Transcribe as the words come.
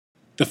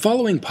The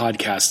following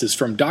podcast is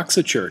from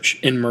Doxa Church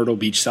in Myrtle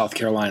Beach, South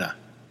Carolina.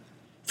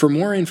 For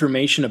more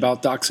information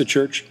about Doxa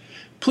Church,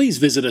 please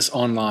visit us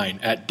online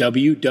at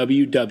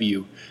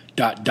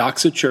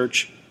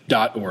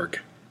www.doxachurch.org.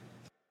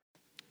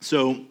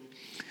 So,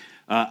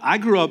 I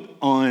grew up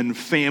on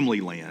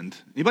family land.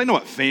 Anybody know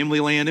what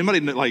family land? Anybody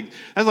know,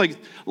 that's like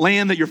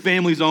land that your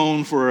family's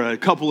owned for a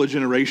couple of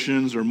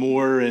generations or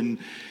more, and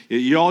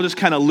you all just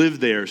kind of live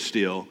there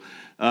still.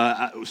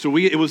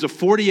 It was a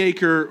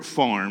 40-acre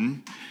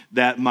farm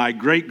that my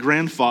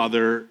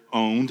great-grandfather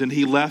owned, and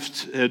he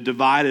left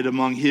divided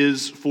among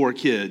his 4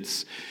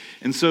 kids.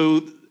 And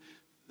so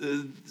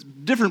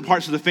different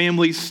parts of the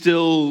family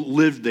still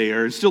lived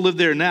there, and still live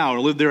there now, or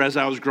lived there as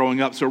I was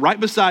growing up. So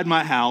right beside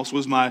my house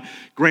was my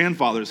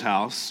grandfather's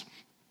house.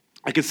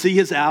 I could see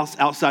his house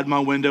outside my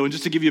window, and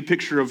just to give you a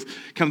picture of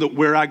kind of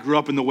where I grew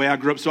up and the way I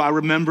grew up. So I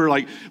remember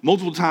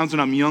multiple times when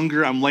I'm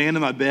younger, I'm laying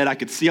in my bed. I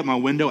could see out my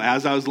window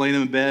as I was laying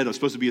in bed. I was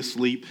supposed to be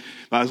asleep.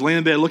 But I was laying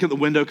in bed looking at the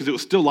window because it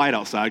was still light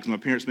outside because my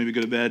parents made me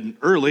go to bed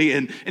early.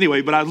 And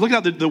anyway, but I was looking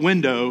out the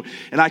window,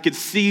 and I could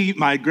see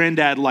my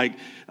granddad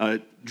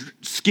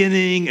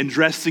skinning and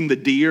dressing the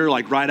deer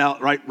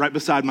right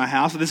beside my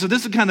house. So this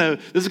is the kind of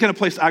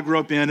place I grew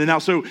up in. And now,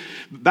 so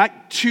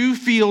back 2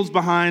 fields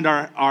behind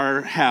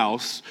our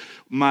house,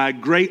 my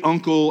great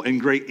uncle and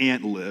great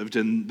aunt lived,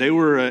 and they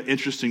were an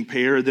interesting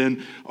pair.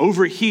 Then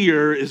over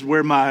here is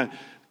where my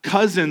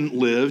cousin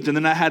lived, and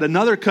then I had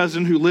another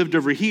cousin who lived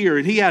over here,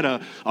 and he had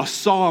a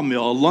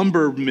sawmill, a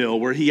lumber mill,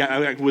 where he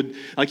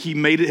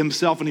made it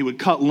himself, and he would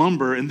cut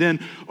lumber. And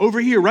then over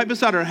here, right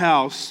beside our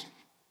house,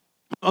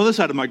 on the other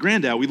side of my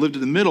granddad, we lived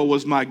in the middle,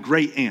 was my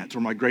great aunt, or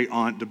my great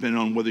aunt, depending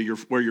on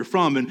where you're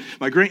from. And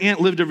my great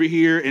aunt lived over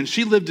here, and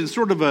she lived in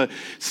sort of a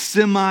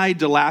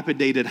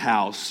semi-dilapidated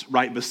house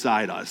right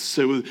beside us.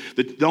 So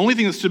the only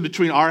thing that stood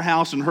between our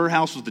house and her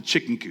house was the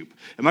chicken coop.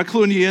 Am I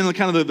cluing you in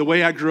kind of the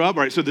way I grew up?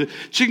 All right, so the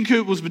chicken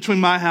coop was between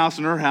my house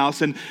and her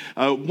house. And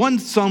one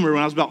summer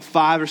when I was about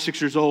 5 or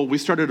 6 years old, we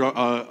started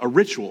a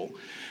ritual.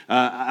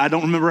 I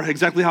don't remember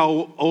exactly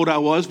how old I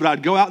was, but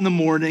I'd go out in the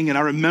morning, and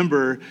I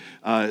remember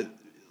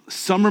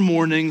summer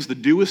mornings, the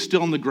dew is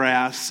still on the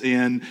grass,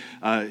 and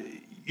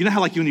you know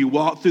how when you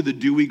walk through the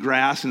dewy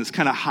grass and it's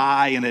kind of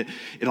high, and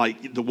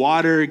the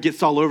water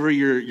gets all over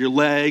your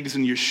legs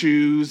and your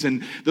shoes,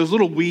 and those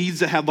little weeds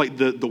that have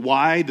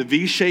the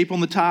V shape on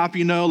the top,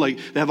 they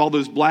have all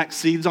those black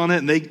seeds on it,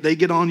 and they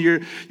get on your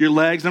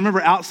legs. And I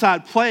remember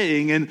outside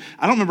playing, and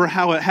I don't remember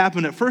how it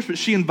happened at first, but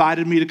she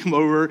invited me to come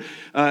over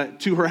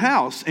to her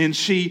house, and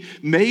she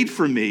made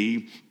for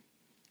me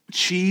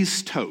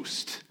cheese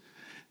toast.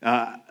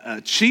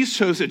 Cheese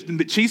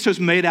toast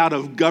made out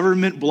of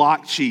government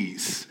block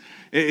cheese.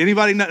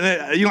 Anybody know?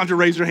 You don't have to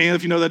raise your hand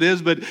if you know what that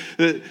is, but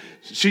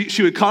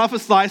she would cut off a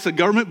slice of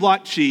government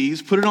block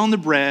cheese, put it on the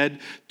bread,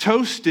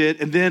 toast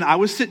it, and then I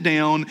would sit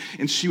down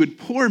and she would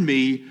pour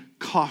me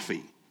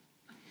coffee.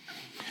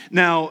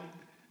 Now,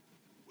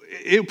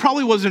 it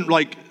probably wasn't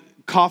like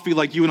coffee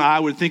like you and I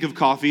would think of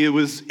coffee. It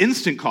was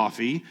instant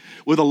coffee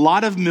with a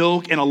lot of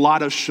milk and a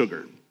lot of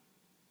sugar.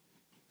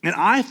 And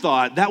I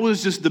thought that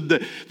was just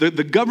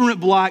the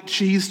government block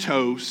cheese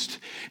toast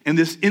and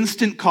this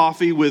instant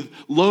coffee with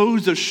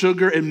loads of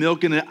sugar and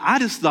milk in it. I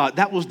just thought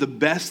that was the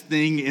best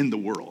thing in the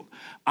world.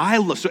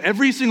 So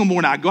every single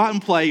morning I'd go out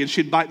and play, and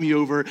she'd invite me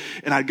over,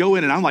 and I'd go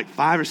in, and I'm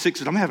 5 or 6,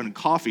 and I'm having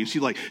coffee. And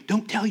she's like,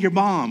 "Don't tell your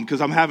mom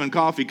because I'm having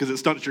coffee because it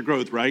stunts your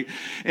growth," right?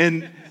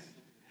 And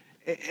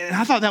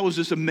I thought that was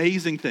this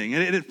amazing thing.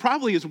 And it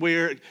probably is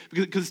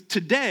because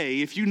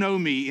today, if you know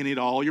me in it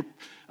all,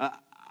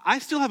 I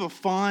still have a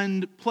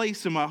fond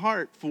place in my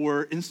heart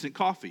for instant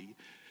coffee,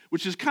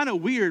 which is kind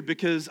of weird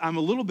because I'm a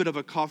little bit of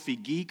a coffee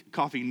geek,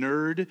 coffee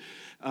nerd.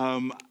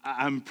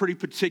 I'm pretty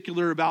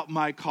particular about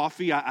my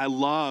coffee. I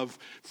love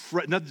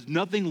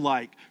nothing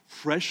like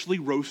freshly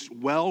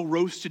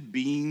well-roasted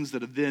beans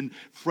that have been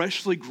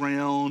freshly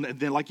ground,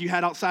 and then like you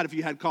had outside if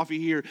you had coffee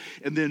here,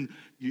 and then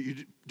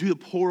you do the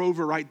pour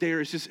over right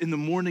there. It's just in the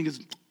morning, it's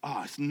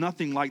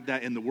nothing like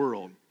that in the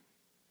world.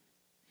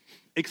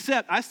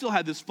 Except I still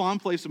had this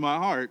fond place in my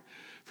heart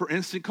for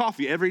instant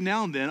coffee. Every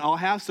now and then I'll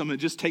have some, and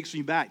it just takes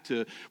me back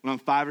to when I'm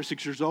 5 or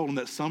 6 years old in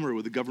that summer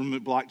with the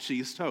government block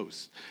cheese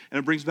toast. And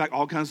it brings back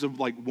all kinds of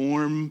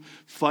warm,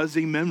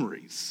 fuzzy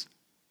memories.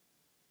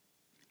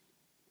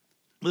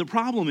 But the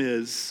problem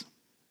is,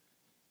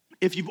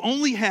 if you've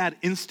only had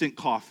instant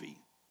coffee,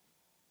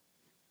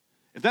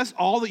 if that's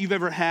all that you've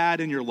ever had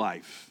in your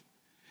life,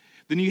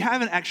 then you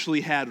haven't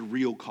actually had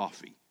real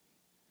coffee.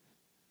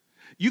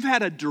 You've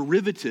had a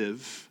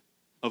derivative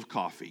of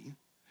coffee.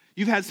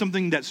 You've had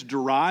something that's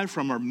derived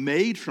from or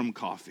made from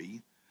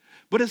coffee,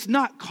 but it's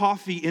not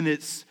coffee in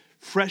its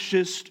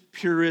freshest,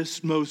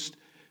 purest, most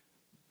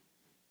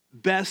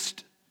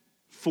best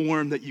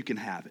form that you can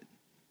have it.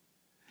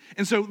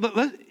 And so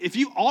if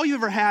all you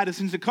ever had is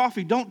instant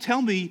coffee, don't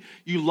tell me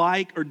you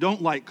like or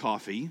don't like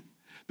coffee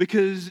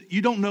because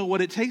you don't know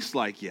what it tastes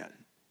like yet.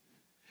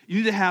 You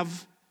need to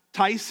have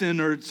Tyson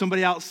or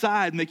somebody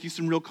outside make you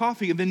some real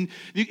coffee. And then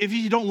if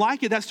you don't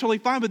like it, that's totally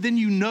fine. But then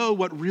you know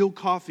what real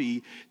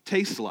coffee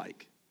tastes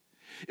like.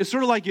 It's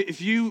sort of like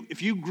if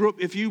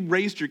you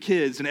raised your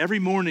kids and every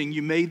morning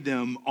you made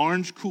them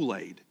orange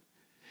Kool-Aid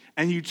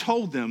and you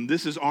told them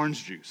this is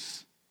orange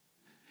juice.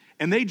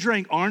 And they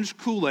drank orange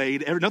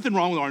Kool-Aid, nothing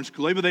wrong with orange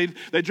Kool-Aid,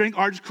 but they drank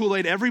orange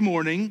Kool-Aid every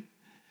morning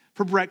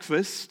for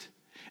breakfast,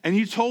 and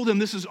you told them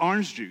this is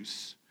orange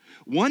juice.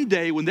 One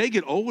day when they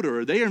get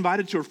older, they are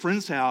invited to a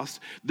friend's house,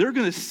 they're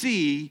gonna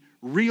see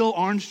real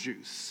orange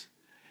juice.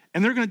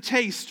 And they're gonna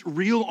taste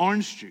real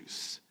orange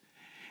juice.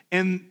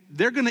 And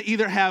they're gonna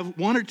either have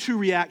one or two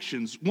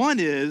reactions. One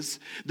is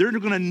they're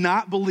gonna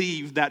not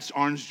believe that's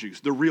orange juice,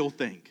 the real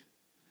thing.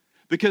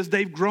 Because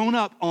they've grown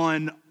up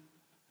on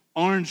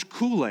orange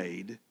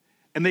Kool-Aid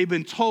and they've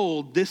been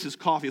told this is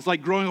coffee. It's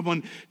like growing up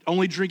on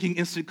only drinking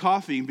instant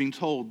coffee and being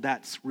told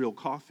that's real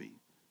coffee.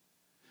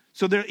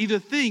 So they either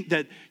think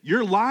that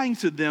you're lying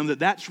to them that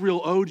that's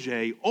real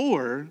OJ,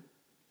 or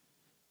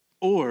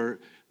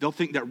they'll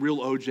think that real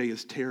OJ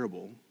is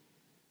terrible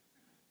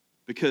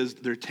because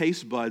their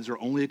taste buds are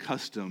only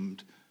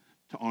accustomed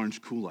to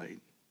orange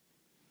Kool-Aid.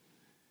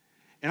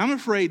 And I'm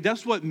afraid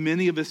that's what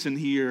many of us in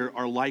here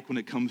are like when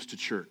it comes to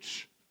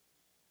church.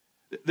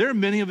 There are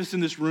many of us in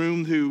this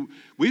room who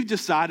we've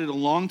decided a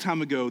long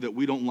time ago that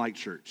we don't like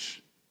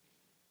church.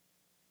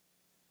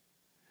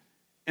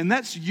 And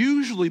that's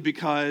usually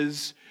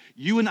because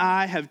you and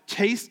I have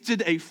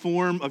tasted a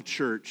form of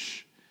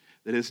church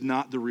that is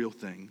not the real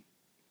thing.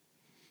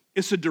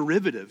 It's a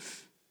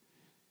derivative.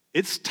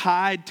 It's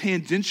tied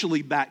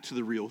tangentially back to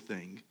the real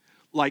thing,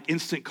 like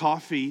instant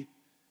coffee,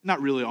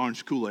 not really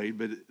orange Kool-Aid,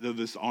 but of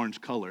this orange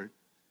color.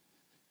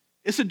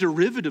 It's a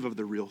derivative of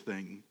the real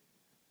thing,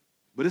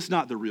 but it's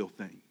not the real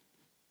thing.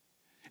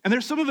 And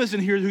there's some of us in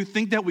here who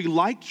think that we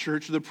like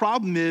church. The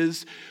problem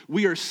is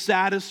we are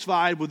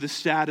satisfied with the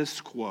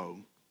status quo.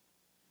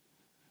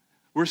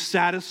 We're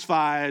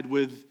satisfied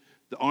with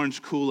the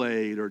orange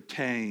Kool-Aid or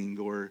Tang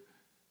or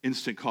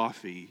instant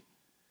coffee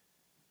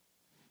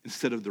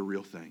instead of the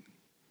real thing.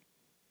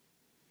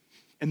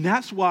 And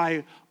that's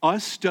why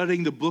us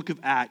studying the book of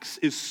Acts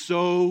is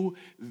so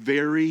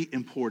very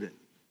important.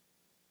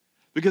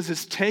 Because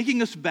it's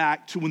taking us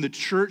back to when the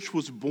church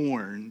was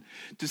born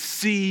to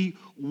see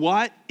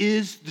what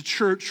is the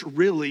church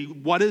really,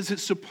 what is it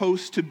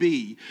supposed to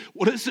be?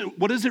 What is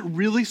it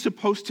really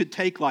supposed to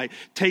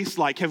taste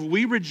like? Have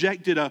we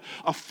rejected a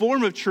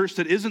form of church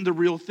that isn't the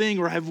real thing,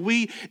 or have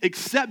we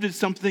accepted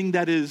something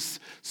that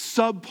is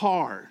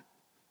subpar,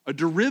 a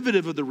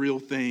derivative of the real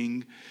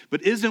thing,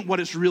 but isn't what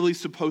it's really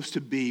supposed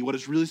to be, what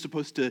it's really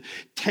supposed to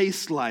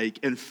taste like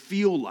and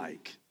feel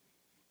like?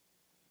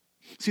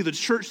 See, the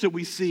church that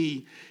we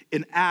see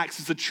in Acts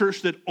is a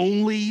church that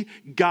only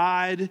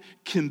God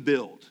can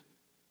build.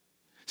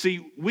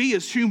 See, we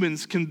as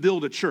humans can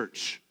build a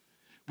church.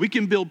 We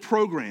can build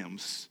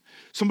programs.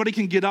 Somebody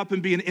can get up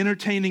and be an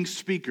entertaining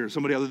speaker,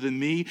 somebody other than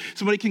me.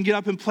 Somebody can get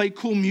up and play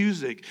cool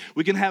music.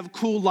 We can have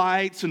cool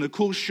lights and a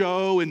cool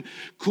show and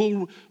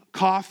cool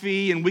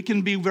coffee, and we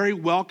can be very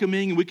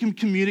welcoming, and we can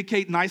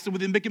communicate nicely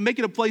with them. We can make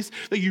it a place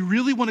that you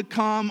really want to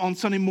come on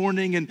Sunday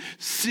morning and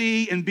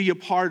see and be a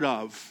part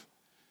of.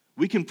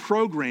 We can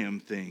program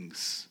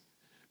things,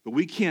 but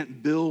we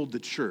can't build the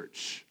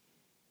church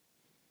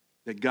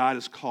that God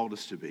has called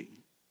us to be.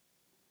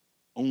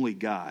 Only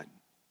God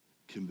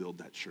can build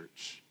that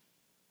church.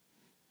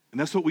 And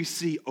that's what we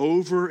see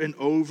over and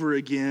over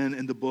again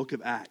in the book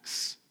of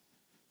Acts.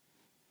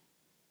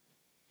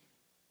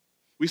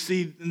 We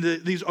see in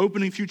these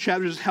opening few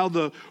chapters how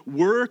the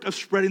work of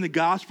spreading the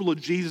gospel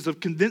of Jesus, of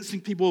convincing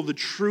people of the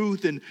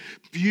truth and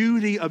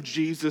beauty of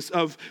Jesus,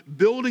 of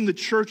building the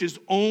church is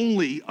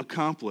only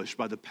accomplished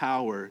by the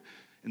power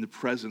and the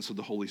presence of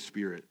the Holy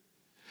Spirit.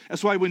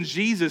 That's why when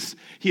Jesus,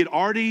 he had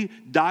already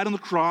died on the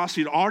cross,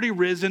 he had already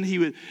risen,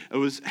 he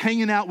was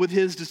hanging out with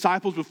his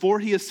disciples before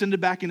he ascended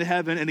back into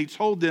heaven, and he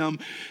told them,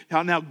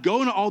 now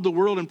go into all the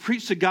world and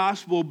preach the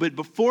gospel, but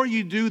before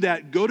you do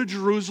that, go to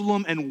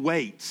Jerusalem and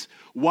wait.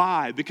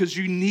 Why? Because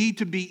you need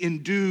to be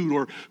endued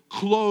or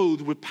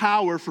clothed with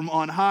power from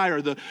on high,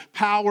 or the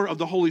power of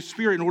the Holy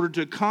Spirit, in order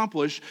to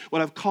accomplish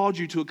what I've called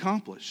you to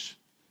accomplish.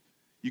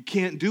 You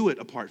can't do it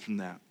apart from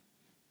that.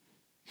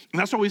 And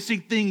that's why we see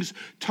things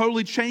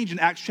totally change in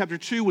Acts chapter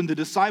 2 when the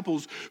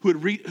disciples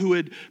who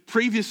had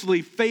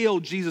previously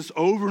failed Jesus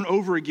over and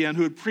over again,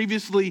 who had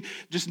previously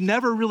just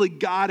never really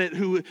got it,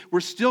 who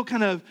were still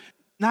kind of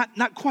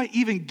not quite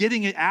even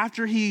getting it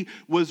after he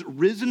was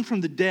risen from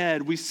the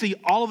dead, we see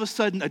all of a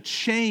sudden a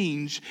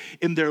change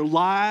in their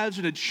lives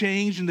and a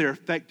change in their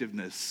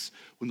effectiveness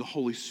when the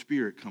Holy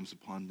Spirit comes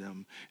upon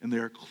them and they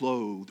are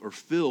clothed or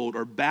filled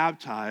or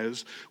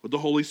baptized with the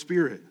Holy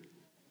Spirit.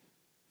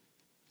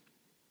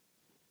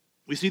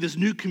 We see this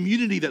new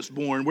community that's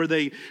born where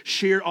they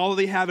share all that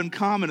they have in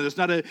common, and there's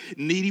not a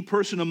needy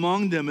person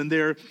among them, and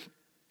they're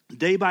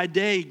day by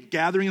day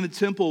gathering in the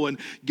temple and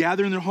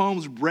gathering in their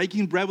homes,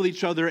 breaking bread with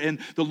each other, and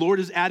the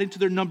Lord is adding to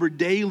their number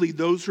daily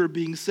those who are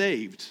being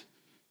saved.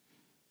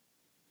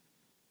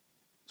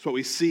 That's what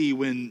we see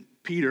when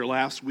Peter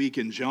last week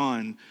and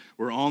John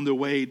were on their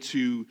way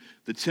to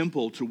the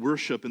temple to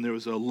worship, and there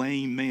was a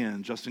lame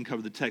man. Justin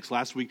covered the text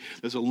last week.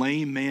 There's a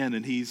lame man,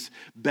 and he's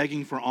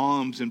begging for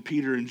alms, and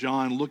Peter and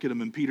John look at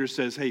him, and Peter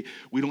says, hey,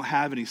 we don't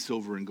have any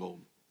silver and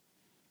gold.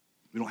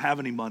 We don't have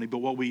any money, but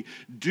what we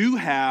do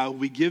have,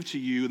 we give to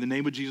you in the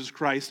name of Jesus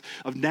Christ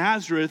of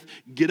Nazareth.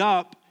 Get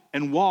up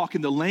and walk.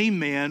 And the lame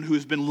man, who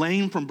has been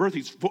lame from birth,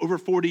 he's over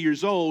 40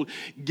 years old,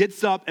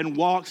 gets up and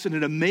walks, and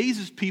it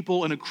amazes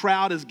people, and a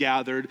crowd is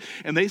gathered.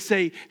 And they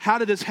say, how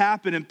did this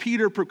happen? And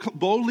Peter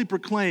boldly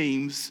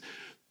proclaims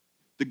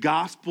the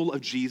gospel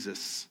of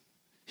Jesus.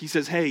 He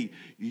says, hey,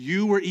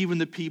 you were even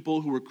the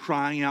people who were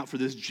crying out for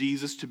this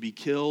Jesus to be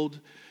killed.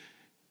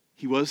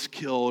 He was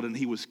killed, and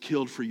he was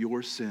killed for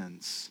your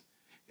sins.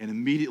 And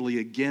immediately,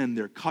 again,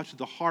 they're cut to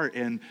the heart,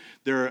 and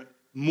there are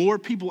more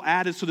people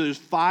added, so there's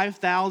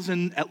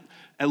 5,000,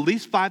 at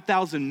least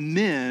 5,000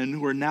 men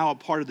who are now a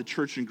part of the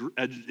church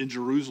in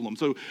Jerusalem.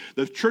 So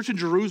the church in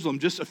Jerusalem,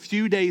 just a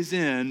few days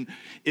in,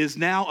 is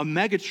now a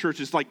mega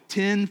church. It's like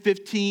 10,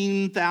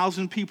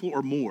 15,000 people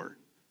or more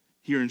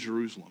here in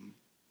Jerusalem.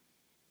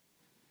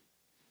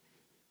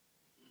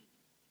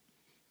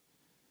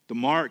 The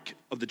mark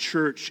of the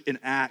church in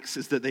Acts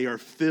is that they are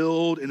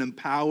filled and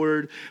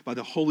empowered by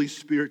the Holy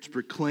Spirit to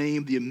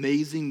proclaim the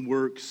amazing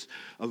works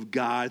of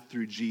God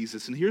through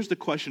Jesus. And here's the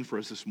question for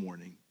us this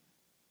morning.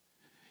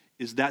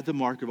 Is that the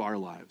mark of our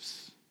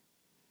lives?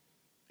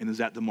 And is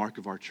that the mark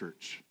of our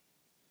church?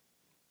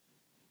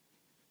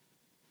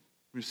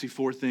 We're going to see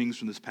four things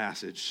from this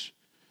passage.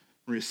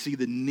 We're going to see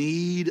the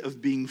need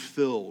of being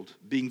filled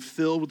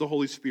with the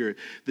Holy Spirit.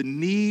 The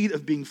need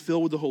of being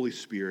filled with the Holy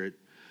Spirit.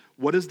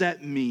 What does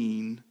that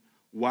mean?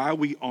 Why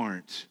we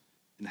aren't,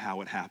 and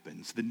how it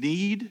happens. The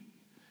need,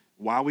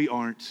 why we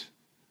aren't,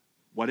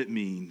 what it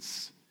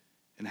means,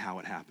 and how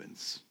it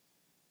happens.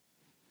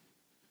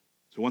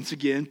 So once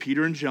again,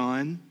 Peter and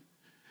John,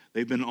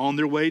 they've been on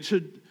their way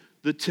to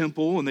the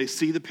temple, and they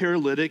see the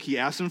paralytic. He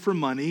asks them for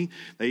money.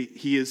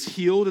 He is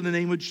healed in the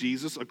name of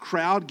Jesus. A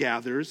crowd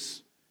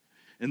gathers.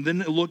 And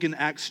then look in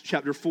Acts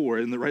chapter 4,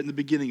 right in the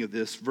beginning of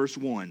this, verse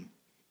 1,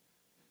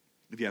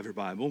 if you have your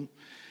Bible.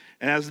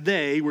 And as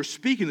they were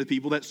speaking to the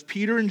people, that's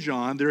Peter and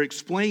John, they're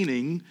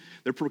proclaiming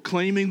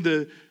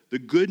the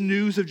good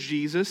news of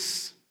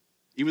Jesus,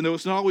 even though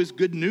it's not always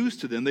good news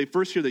to them. They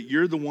first hear that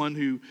you're the one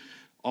who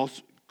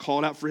also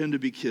called out for him to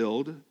be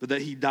killed, but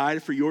that he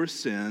died for your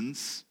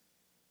sins.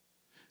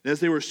 And as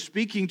they were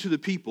speaking to the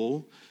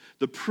people,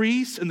 the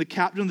priests and the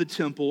captain of the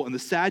temple and the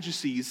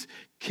Sadducees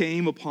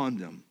came upon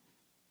them,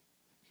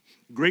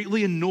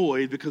 greatly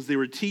annoyed because they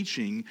were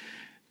teaching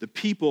the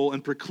people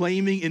and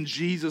proclaiming in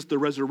Jesus the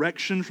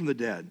resurrection from the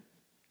dead.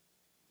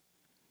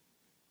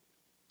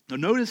 Now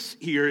notice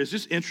here is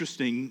just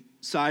interesting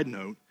side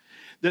note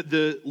that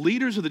the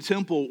leaders of the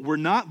temple were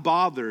not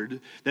bothered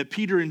that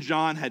Peter and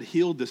John had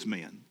healed this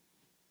man.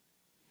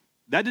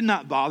 That did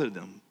not bother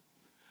them.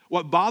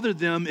 What bothered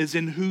them is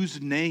in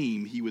whose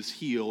name he was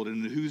healed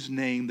and in whose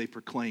name they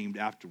proclaimed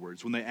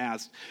afterwards. When they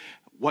asked,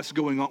 what's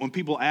going on? When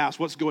people asked,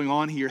 what's going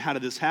on here? How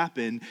did this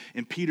happen?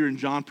 And Peter and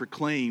John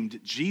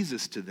proclaimed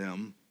Jesus to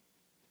them.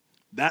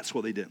 That's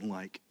what they didn't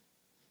like.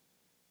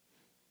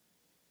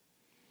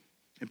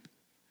 And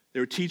they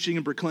were teaching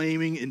and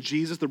proclaiming in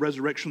Jesus the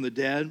resurrection from the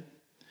dead.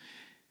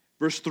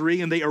 Verse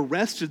 3, and they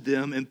arrested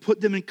them and put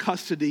them in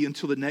custody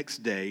until the next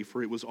day,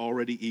 for it was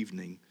already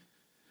evening.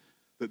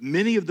 But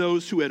many of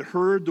those who had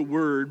heard the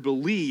word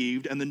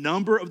believed, and the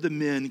number of the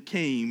men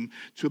came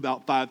to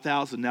about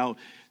 5,000. Now,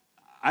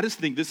 I just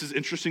think this is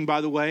interesting,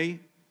 by the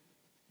way.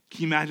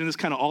 Can you imagine this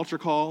kind of altar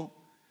call?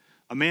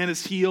 A man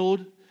is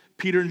healed.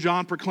 Peter and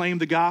John proclaim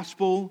the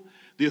gospel.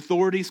 The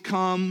authorities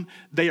come.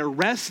 They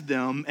arrest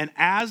them. And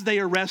as they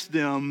arrest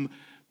them,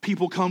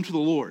 people come to the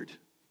Lord.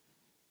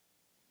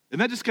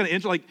 And that just kind of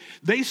interesting. Like,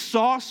 they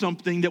saw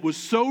something that was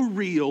so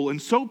real and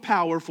so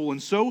powerful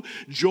and so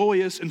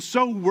joyous and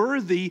so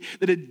worthy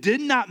that it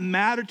did not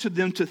matter to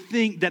them to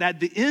think that at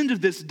the end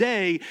of this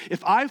day,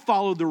 if I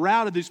followed the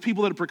route of these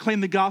people that have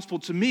proclaimed the gospel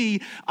to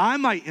me, I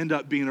might end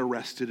up being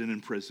arrested and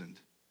imprisoned.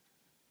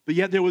 But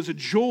yet there was a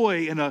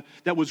joy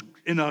that was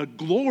in a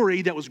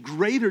glory that was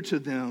greater to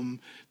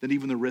them than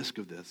even the risk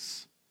of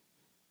this.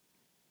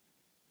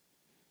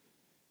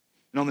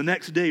 And on the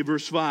next day,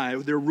 verse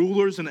 5, their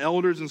rulers and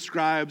elders and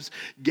scribes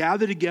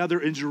gathered together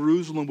in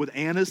Jerusalem with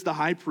Annas the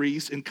high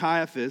priest and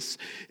Caiaphas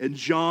and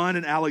John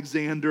and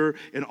Alexander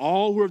and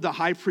all who were of the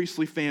high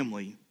priestly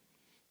family.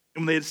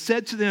 And when they had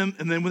said to them,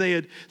 and then when they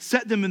had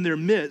set them in their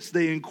midst,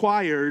 they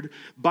inquired,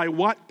 by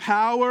what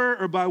power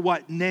or by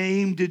what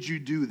name did you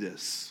do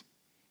this?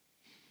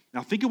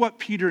 Now think of what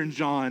Peter and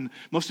John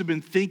must have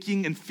been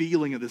thinking and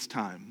feeling at this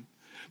time.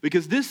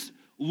 Because this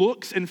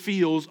looks and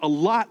feels a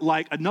lot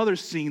like another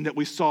scene that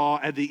we saw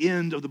at the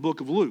end of the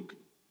book of Luke,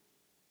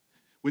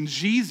 when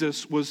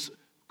Jesus was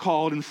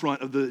called in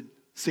front of the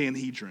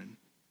Sanhedrin.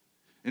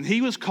 And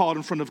he was called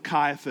in front of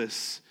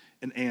Caiaphas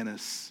and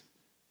Annas.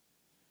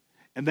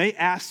 And they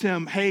asked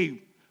him,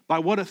 hey, by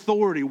what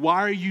authority?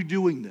 Why are you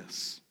doing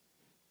this?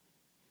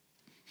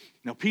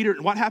 Now, Peter,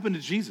 what happened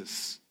to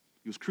Jesus?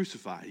 He was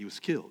crucified. He was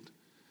killed.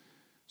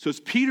 So as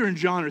Peter and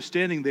John are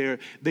standing there,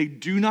 they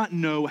do not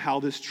know how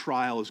this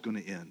trial is going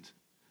to end.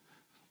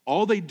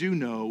 All they do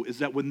know is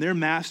that when their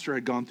master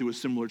had gone through a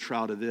similar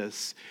trial to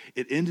this,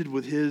 it ended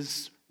with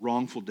his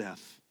wrongful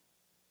death.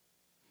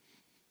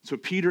 So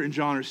Peter and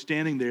John are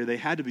standing there. They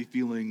had to be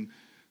feeling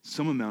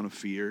some amount of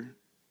fear,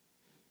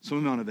 some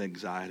amount of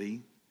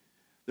anxiety.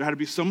 There had to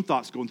be some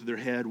thoughts going through their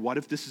head. What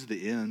if this is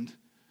the end?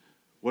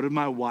 What are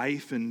my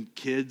wife and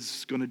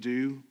kids going to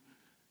do?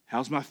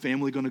 How's my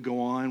family going to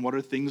go on? What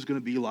are things going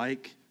to be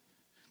like?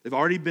 They've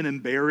already been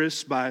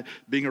embarrassed by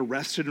being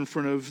arrested in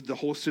front of the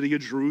whole city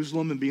of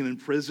Jerusalem and being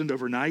imprisoned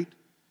overnight.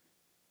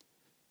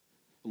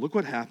 But look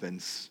what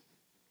happens.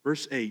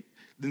 Verse 8.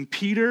 Then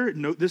Peter,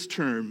 note this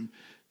term,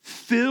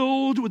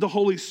 filled with the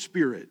Holy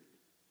Spirit,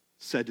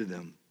 said to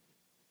them,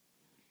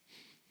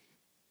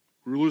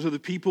 rulers of the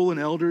people and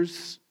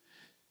elders,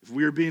 if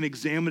we are being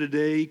examined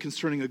today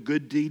concerning a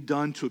good deed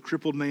done to a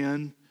crippled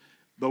man,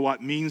 by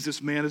what means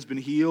this man has been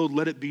healed,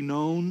 let it be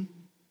known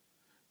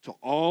to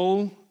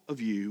all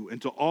of you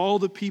and to all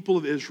the people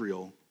of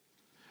Israel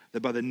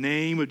that by the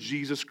name of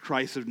Jesus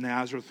Christ of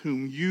Nazareth,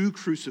 whom you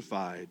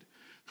crucified,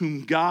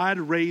 whom God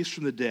raised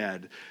from the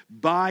dead,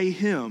 by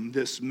him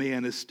this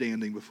man is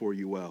standing before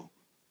you well.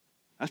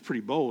 That's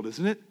pretty bold,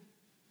 isn't it?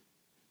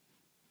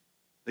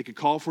 They could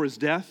call for his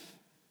death.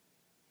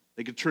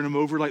 They could turn him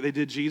over like they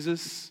did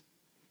Jesus.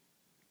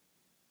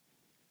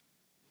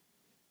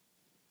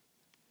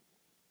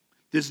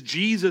 This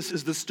Jesus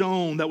is the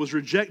stone that was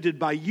rejected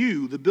by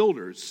you, the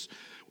builders,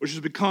 which has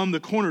become the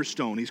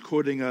cornerstone. He's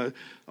quoting a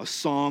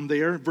psalm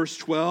there, verse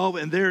 12.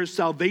 And there is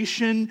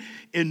salvation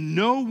in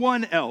no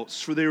one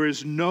else, for there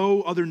is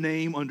no other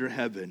name under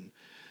heaven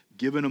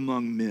given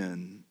among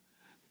men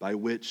by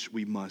which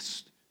we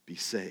must be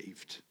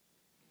saved.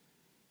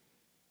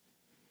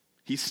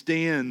 He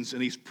stands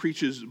and he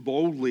preaches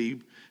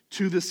boldly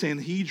to the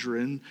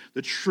Sanhedrin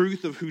the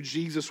truth of who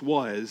Jesus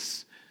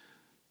was.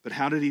 But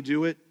how did he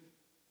do it?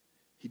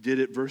 He did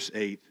it, verse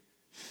 8,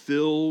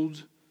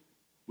 filled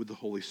with the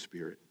Holy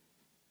Spirit.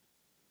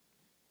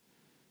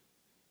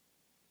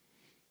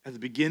 At the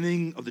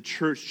beginning of the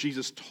church,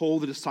 Jesus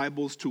told the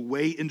disciples to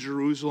wait in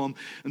Jerusalem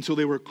until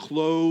they were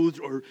clothed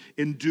or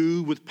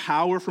endued with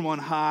power from on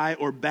high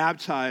or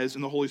baptized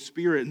in the Holy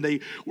Spirit. And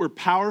they were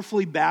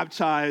powerfully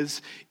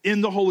baptized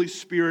in the Holy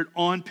Spirit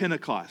on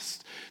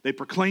Pentecost. They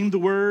proclaimed the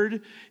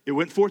word, it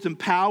went forth in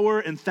power,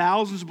 and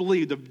thousands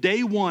believed. Of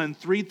day one,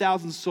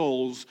 3,000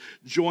 souls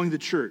joined the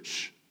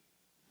church.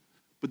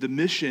 But the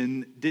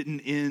mission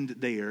didn't end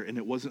there, and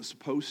it wasn't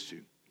supposed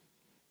to.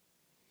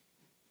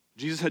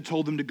 Jesus had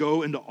told them to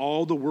go into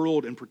all the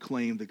world and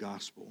proclaim the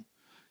gospel.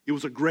 It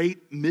was a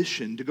great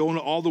mission to go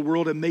into all the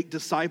world and make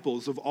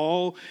disciples of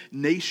all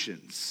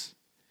nations.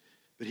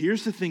 But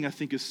here's the thing I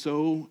think is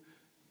so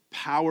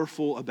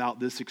powerful about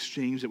this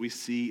exchange that we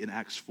see in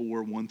Acts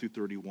 4, 1 through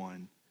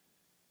 31,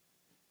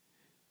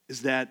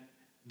 is that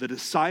the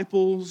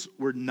disciples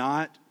were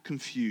not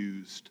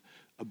confused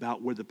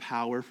about where the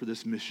power for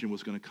this mission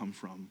was going to come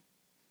from.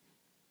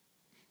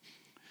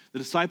 The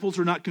disciples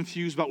were not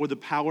confused about where the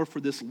power for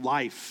this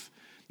life,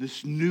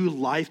 this new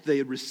life they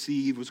had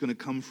received, was going to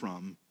come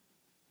from.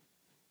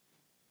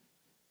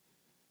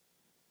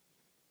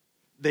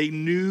 They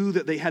knew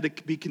that they had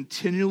to be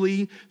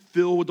continually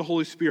filled with the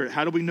Holy Spirit.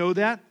 How do we know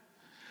that?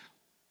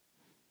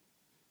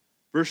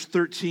 Verse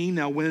 13,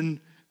 now when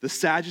the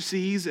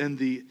Sadducees and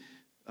the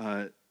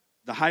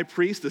high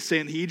priest, the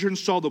Sanhedrin,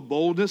 saw the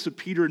boldness of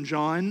Peter and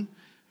John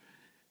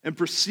and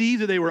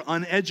perceived that they were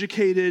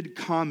uneducated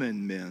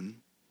common men,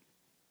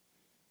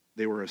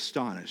 they were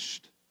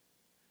astonished,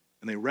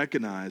 and they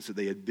recognized that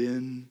they had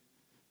been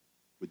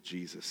with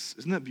Jesus.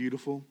 Isn't that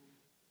beautiful?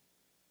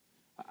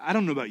 I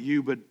don't know about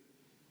you, but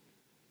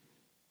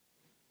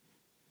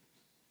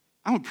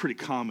I'm a pretty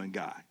common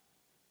guy.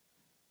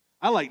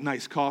 I like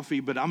nice coffee,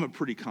 but I'm a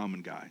pretty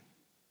common guy.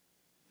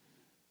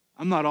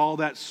 I'm not all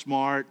that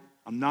smart.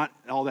 I'm not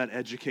all that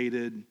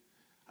educated.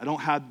 I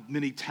don't have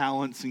many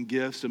talents and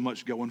gifts and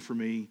much going for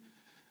me.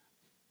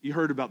 You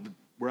heard about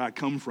where I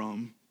come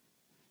from.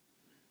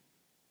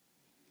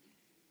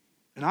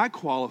 And I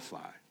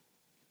qualify,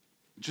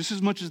 just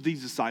as much as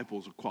these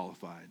disciples are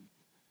qualified,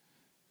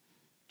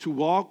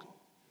 to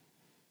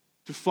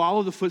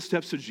follow the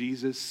footsteps of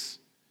Jesus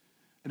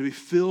and to be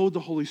filled with the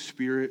Holy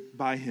Spirit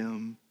by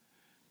him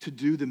to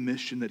do the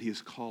mission that he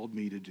has called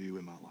me to do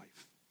in my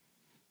life.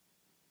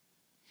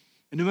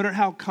 And no matter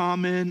how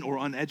common or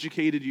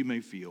uneducated you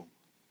may feel,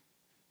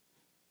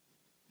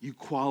 you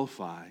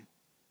qualify.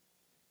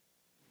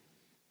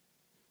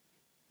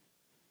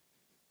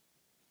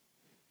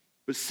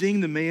 But seeing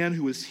the man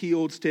who was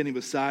healed standing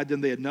beside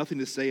them, they had nothing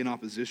to say in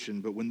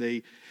opposition. But when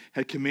they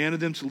had commanded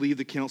them to leave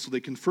the council, they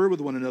conferred with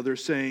one another,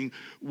 saying,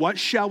 "What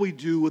shall we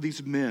do with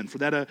these men? For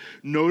that a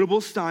notable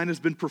sign has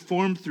been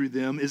performed through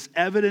them is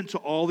evident to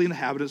all the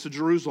inhabitants of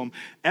Jerusalem."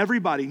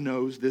 Everybody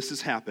knows this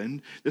has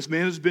happened. This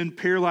man has been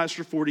paralyzed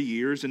for 40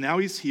 years, and now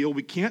he's healed.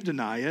 We can't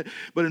deny it.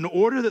 But in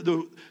order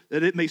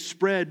that it may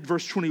spread,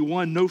 verse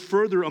 21, no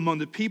further among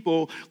the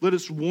people, let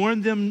us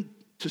warn them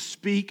to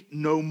speak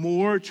no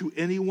more to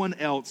anyone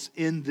else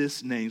in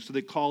this name. So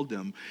they called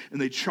them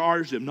and they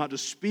charged them not to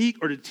speak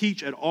or to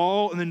teach at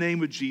all in the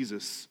name of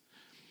Jesus.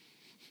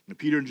 And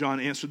Peter and John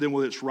answered them,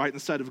 whether it's right in the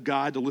sight of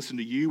God to listen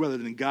to you rather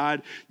than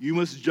God, you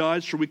must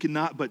judge, for we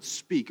cannot but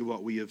speak of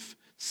what we have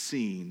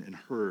seen and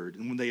heard.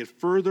 And when they had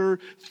further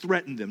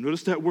threatened them,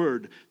 notice that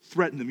word,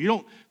 threatened them. You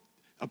don't,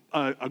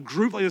 a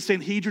group like the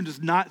Sanhedrin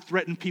does not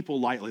threaten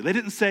people lightly. They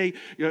didn't say,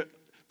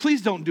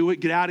 please don't do it,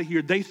 get out of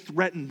here. They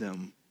threatened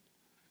them.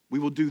 We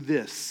will do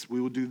this,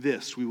 we will do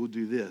this, we will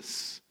do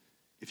this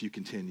if you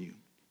continue.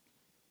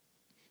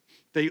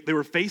 They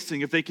were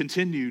facing, if they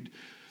continued,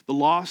 the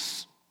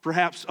loss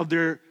perhaps of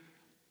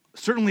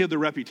certainly of their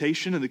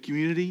reputation in the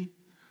community,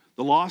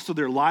 the loss of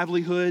their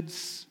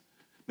livelihoods,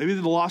 maybe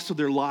the loss of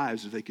their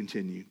lives if they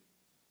continue.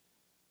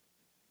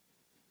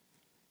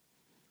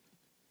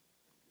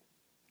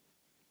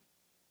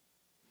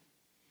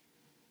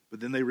 But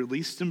then they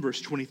released them,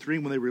 verse 23,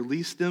 and when they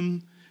released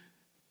them,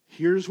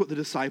 here's what the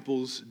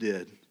disciples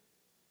did.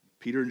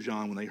 Peter and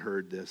John, when they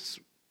heard this,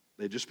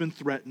 they'd just been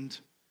threatened.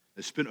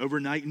 They spent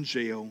overnight in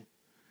jail.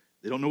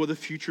 They don't know what the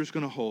future is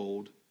going to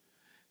hold.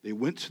 They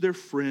went to their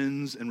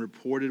friends and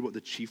reported what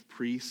the chief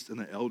priests and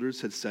the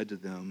elders had said to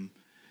them.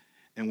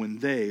 And when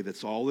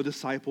that's all the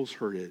disciples,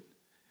 heard it,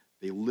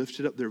 they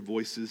lifted up their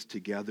voices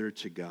together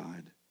to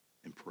God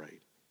and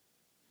prayed.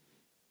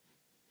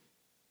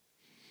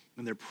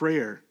 And their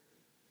prayer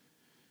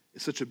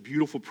is such a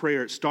beautiful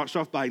prayer. It starts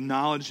off by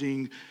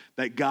acknowledging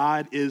that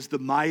God is the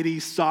mighty,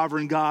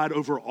 sovereign God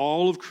over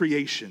all of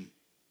creation.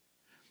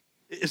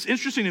 It's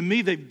interesting to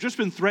me, they've just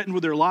been threatened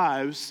with their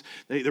lives.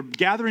 They're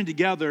gathering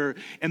together,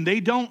 and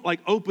they don't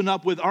open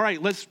up with, all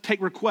right, let's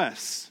take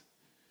requests.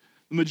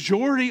 The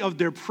majority of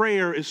their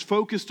prayer is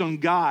focused on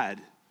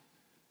God.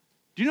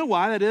 Do you know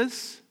why that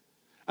is?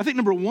 I think,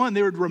 number one,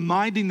 they were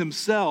reminding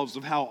themselves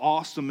of how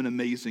awesome and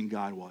amazing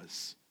God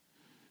was.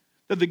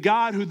 That the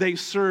God who they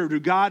served, the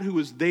God who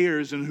was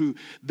theirs and who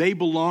they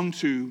belonged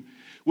to,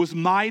 was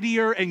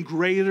mightier and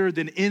greater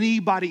than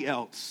anybody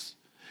else.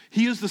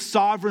 He is the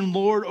sovereign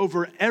Lord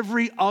over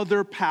every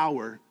other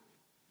power,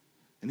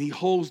 and he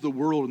holds the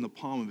world in the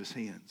palm of his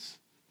hands.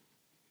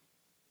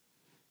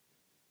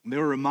 And they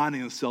were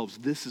reminding themselves,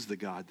 this is the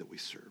God that we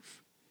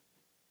serve.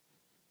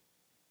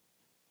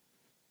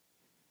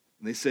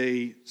 And they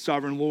say,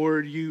 Sovereign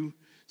Lord, you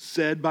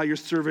said by your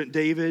servant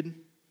David.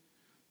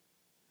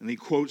 And he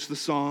quotes the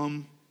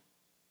psalm.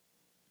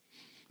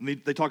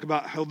 And they talk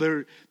about how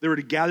they were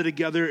to gather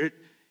together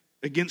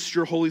against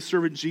your holy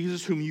servant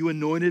Jesus, whom you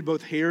anointed,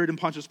 both Herod and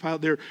Pontius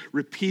Pilate. They're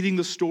repeating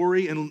the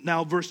story. And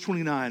now verse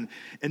 29.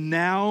 And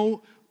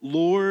now,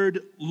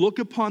 Lord, look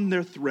upon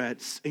their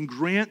threats and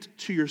grant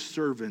to your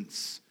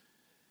servants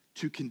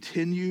to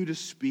continue to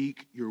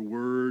speak your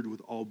word with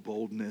all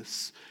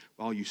boldness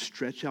while you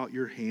stretch out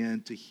your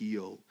hand to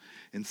heal.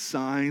 And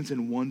signs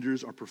and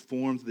wonders are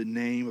performed in the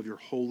name of your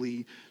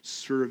holy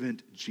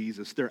servant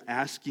Jesus. They're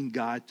asking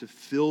God to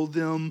fill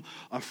them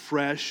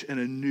afresh and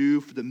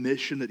anew for the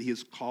mission that he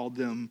has called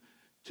them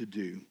to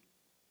do.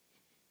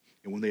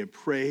 And when they had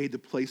prayed, the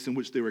place in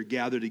which they were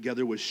gathered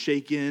together was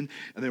shaken,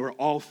 and they were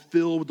all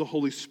filled with the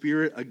Holy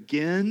Spirit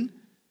again.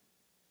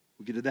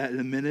 We'll get to that in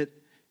a minute.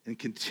 And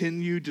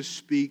continued to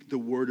speak the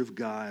word of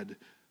God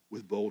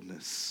with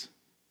boldness.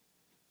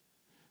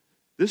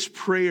 This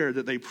prayer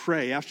that they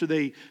pray after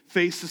they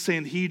face the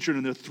Sanhedrin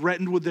and they're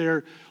threatened with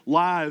their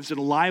lives and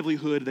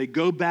livelihood, they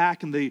go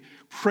back and they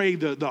pray.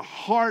 The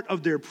heart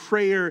of their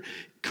prayer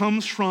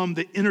comes from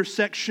the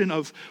intersection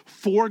of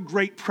four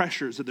great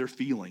pressures that they're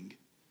feeling.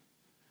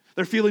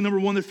 They're feeling, number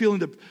one, they're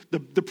feeling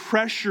the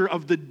pressure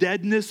of the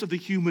deadness of the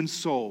human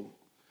soul.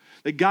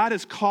 That God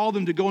has called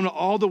them to go into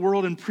all the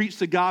world and preach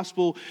the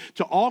gospel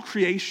to all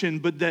creation,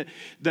 but that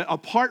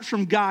apart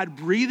from God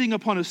breathing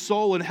upon a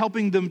soul and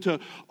helping them to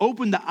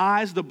open the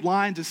eyes of the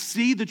blind to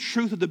see the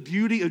truth of the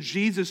beauty of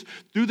Jesus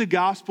through the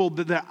gospel,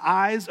 that the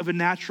eyes of a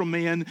natural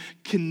man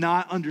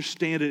cannot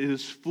understand it. It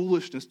is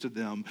foolishness to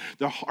them.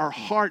 Our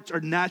hearts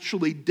are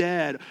naturally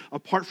dead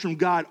apart from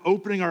God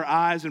opening our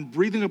eyes and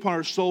breathing upon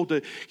our soul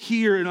to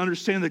hear and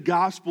understand the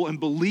gospel and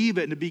believe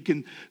it and to be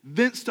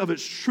convinced of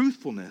its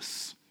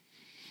truthfulness.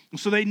 And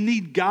so they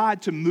need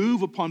God to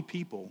move upon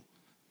people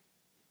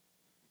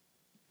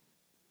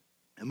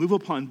and move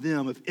upon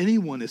them if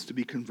anyone is to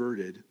be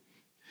converted.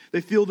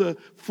 They feel the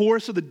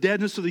force of the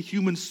deadness of the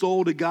human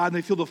soul to God, and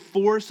they feel the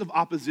force of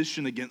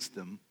opposition against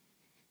them.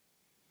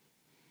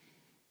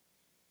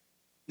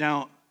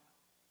 Now,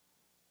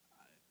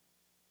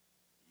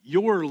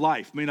 your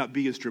life may not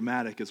be as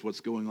dramatic as what's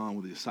going on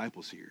with the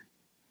disciples here.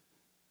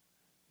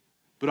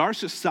 But our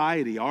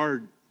society,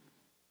 our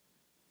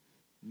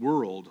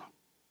world,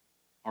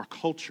 our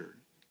culture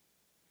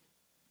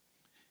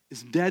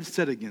is dead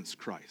set against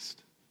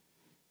Christ.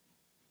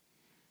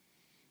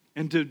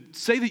 And to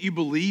say that you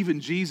believe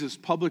in Jesus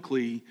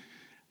publicly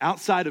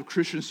outside of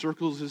Christian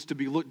circles is to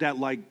be looked at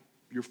like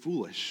you're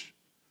foolish,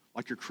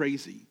 like you're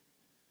crazy.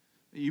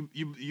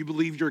 You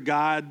believe your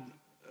God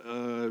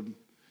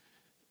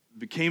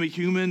became a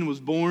human, was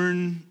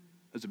born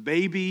as a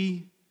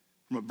baby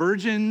from a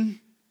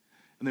virgin,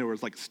 And there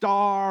was like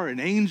star and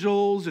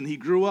angels, and he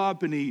grew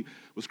up and he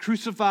was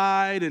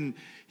crucified and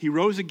he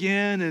rose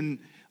again. And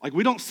like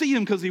we don't see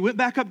him because he went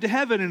back up to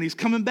heaven and he's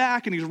coming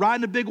back and he's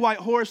riding a big white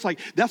horse. Like,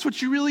 that's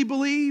what you really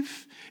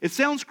believe? It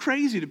sounds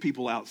crazy to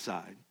people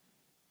outside.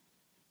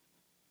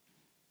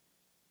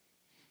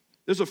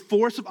 There's a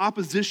force of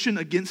opposition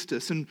against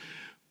us, and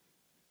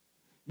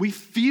we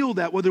feel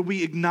that whether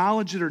we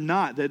acknowledge it or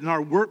not, that in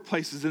our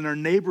workplaces, in our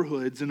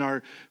neighborhoods, in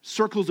our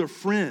circles of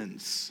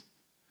friends,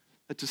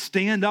 that to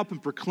stand up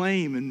and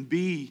proclaim and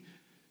be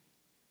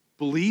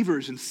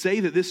believers and say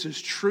that this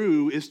is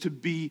true is to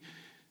be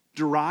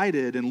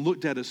derided and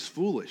looked at as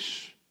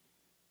foolish.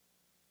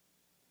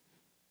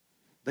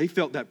 They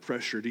felt that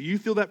pressure. Do you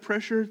feel that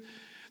pressure?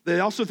 They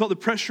also felt the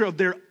pressure of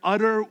their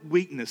utter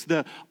weakness,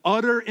 the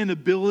utter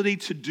inability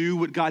to do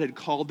what God had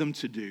called them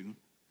to do.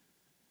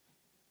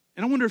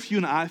 And I wonder if you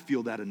and I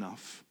feel that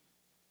enough.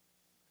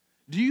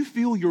 Do you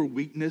feel your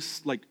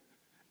weakness like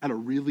at a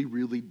really,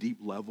 really deep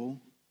level?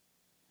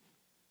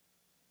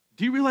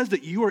 Do you realize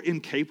that you are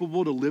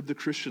incapable to live the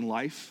Christian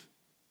life?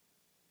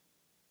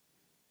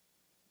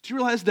 Do you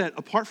realize that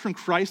apart from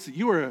Christ, that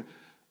you are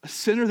a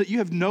sinner, that you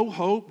have no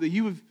hope,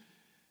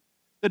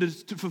 that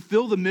is to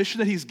fulfill the mission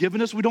that he's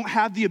given us, we don't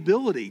have the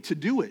ability to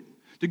do it,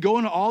 to go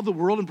into all the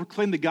world and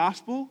proclaim the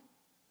gospel?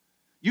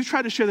 You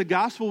try to share the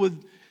gospel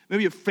with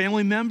maybe a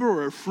family member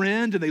or a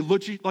friend, and they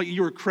looked at you like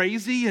you were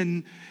crazy,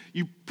 and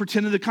you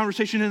pretended the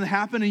conversation didn't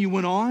happen, and you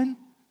went on. Have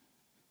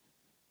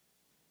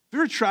you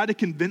ever tried to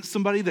convince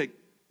somebody that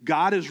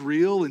God is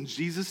real and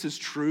Jesus is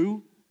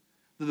true,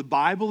 that the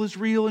Bible is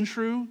real and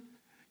true?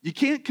 You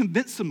can't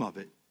convince them of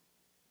it.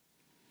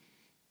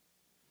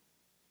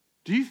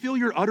 Do you feel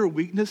your utter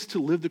weakness to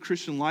live the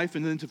Christian life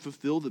and then to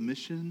fulfill the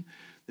mission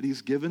that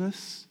he's given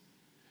us?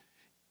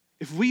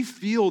 If we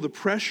feel the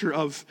pressure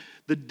of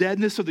the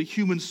deadness of the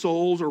human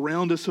souls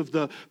around us, of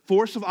the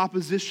force of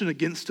opposition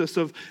against us,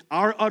 of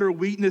our utter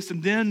weakness,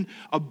 and then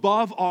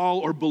above all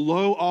or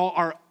below all,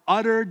 our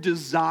utter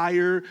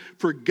desire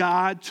for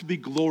God to be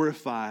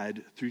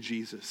glorified through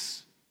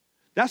Jesus.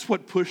 That's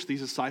what pushed these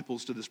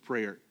disciples to this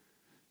prayer.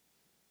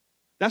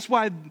 That's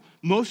why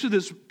most of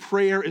this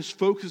prayer is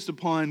focused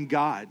upon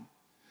God.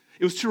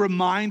 It was to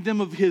remind them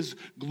of his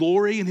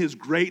glory and his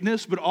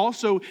greatness, but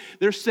also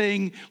they're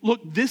saying, look,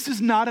 this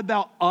is not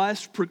about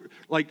us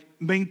like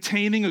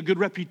maintaining a good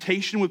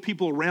reputation with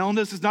people around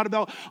us. It's not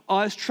about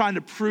us trying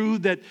to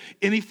prove that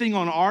anything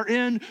on our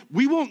end.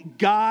 We want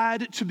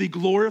God to be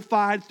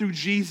glorified through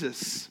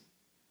Jesus.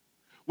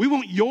 We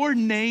want your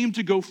name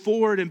to go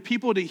forward and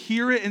people to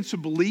hear it and to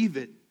believe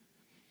it.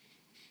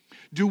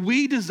 Do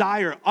we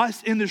desire,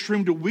 us in this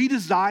room, do we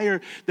desire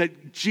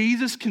that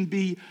Jesus can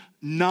be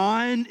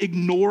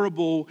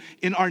non-ignorable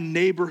in our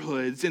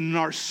neighborhoods and in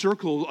our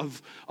circle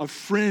of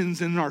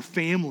friends and in our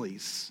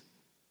families?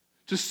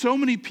 To so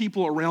many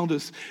people around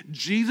us,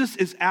 Jesus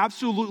is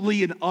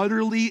absolutely and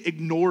utterly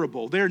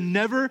ignorable. They're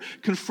never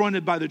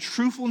confronted by the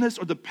truthfulness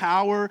or the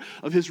power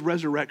of his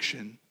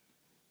resurrection,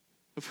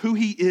 of who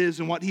he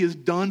is and what he has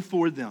done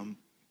for them.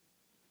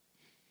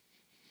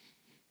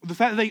 The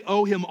fact that they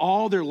owe him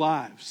all their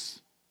lives.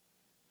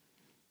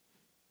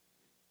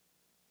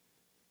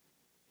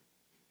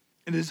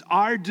 And it is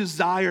our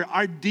desire,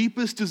 our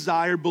deepest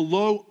desire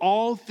below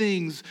all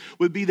things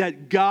would be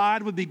that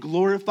God would be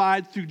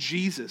glorified through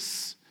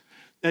Jesus.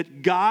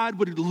 That God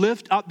would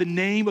lift up the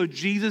name of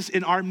Jesus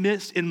in our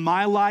midst, in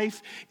my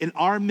life, in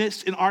our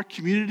midst, in our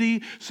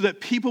community, so that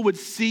people would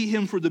see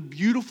him for the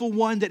beautiful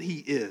one that he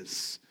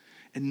is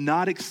and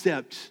not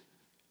accept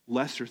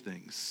lesser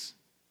things,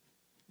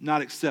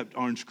 not accept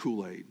orange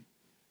Kool-Aid,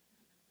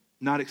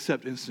 not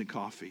accept instant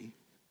coffee,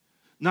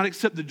 not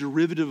accept the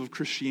derivative of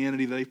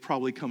Christianity that they've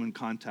probably come in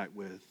contact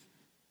with.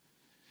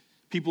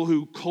 People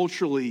who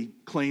culturally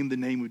claim the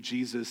name of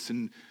Jesus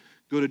and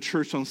go to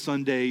church on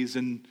Sundays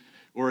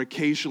or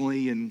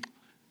occasionally and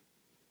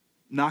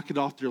knock it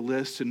off their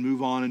list and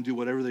move on and do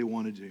whatever they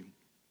want to do.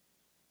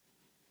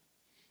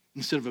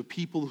 Instead of a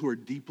people who are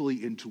deeply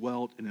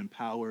indwelt and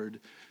empowered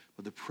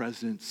by the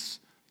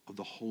presence of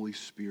the Holy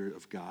Spirit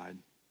of God.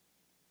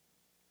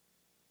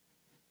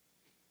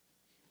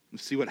 And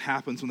see what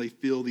happens when they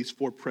feel these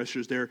four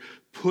pressures. They're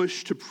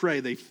pushed to pray.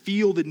 They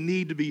feel the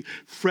need to be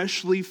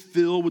freshly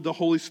filled with the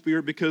Holy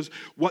Spirit because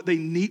what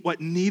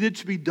needed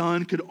to be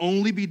done could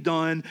only be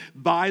done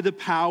by the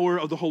power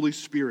of the Holy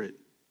Spirit.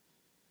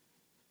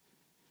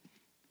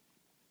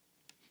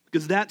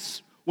 Because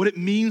that's what it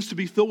means to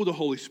be filled with the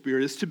Holy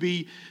Spirit, is to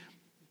be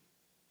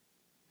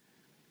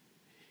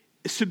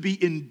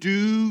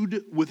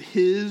endued with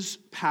his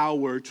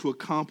power to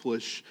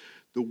accomplish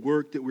the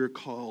work that we're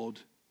called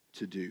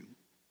to do.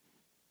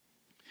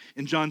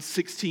 In John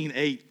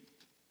 16:8,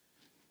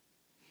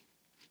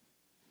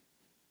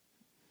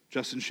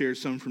 Justin shared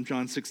some from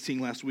John 16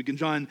 last week. In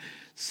John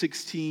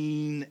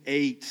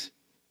 16:8,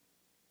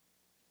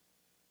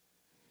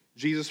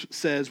 Jesus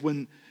says,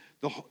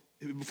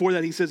 before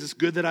that he says, it's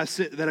good that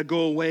I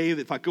go away.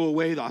 If I go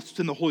away, I'll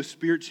send the Holy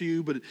Spirit to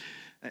you. But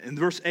In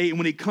verse 8, and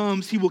when he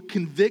comes, he will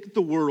convict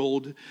the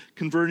world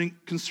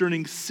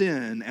concerning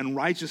sin and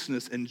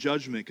righteousness and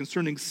judgment,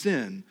 concerning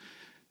sin,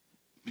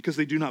 because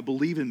they do not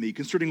believe in me,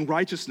 concerning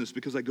righteousness,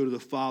 because I go to the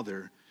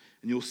Father,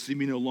 and you'll see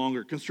me no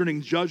longer,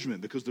 concerning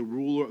judgment, because the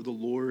ruler of the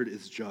Lord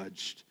is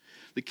judged.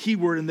 The key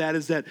word in that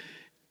is that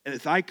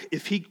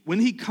when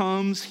he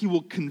comes, he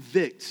will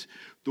convict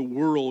the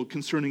world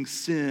concerning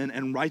sin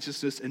and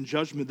righteousness and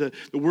judgment.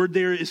 The word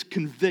there is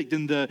convict.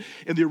 In the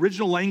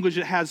original language,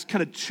 it has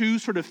kind of two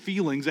sort of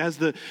feelings. It has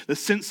the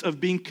sense of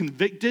being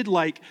convicted,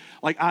 like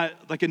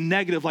a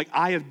negative, like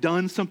I have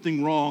done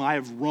something wrong. I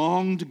have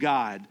wronged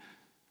God.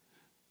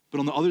 But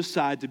on the other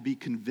side, to be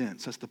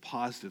convinced. That's the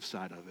positive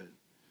side of it.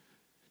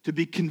 To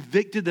be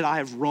convicted that I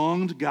have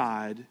wronged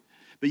God,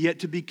 but yet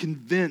to be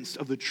convinced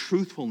of the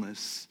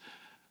truthfulness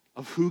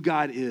of who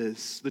God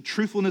is, the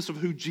truthfulness of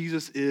who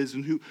Jesus is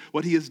and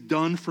what he has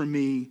done for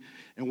me,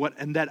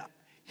 and that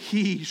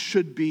he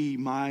should be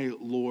my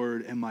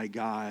Lord and my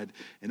God,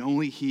 and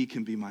only he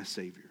can be my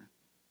Savior.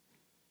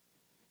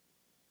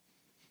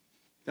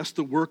 That's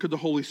the work of the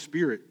Holy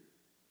Spirit.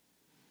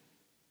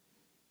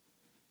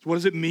 So what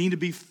does it mean to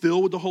be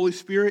filled with the Holy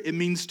Spirit? It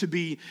means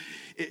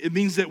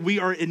that we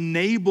are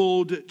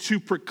enabled to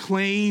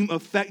proclaim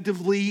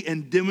effectively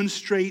and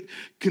demonstrate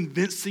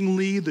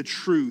convincingly the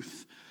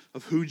truth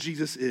of who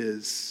Jesus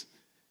is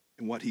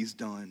and what he's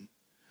done.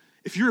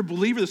 If you're a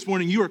believer this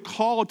morning, you are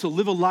called to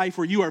live a life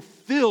where you are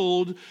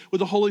filled with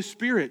the Holy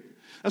Spirit.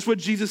 That's what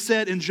Jesus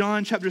said in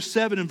John chapter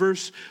 7 and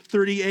verse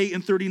 38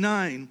 and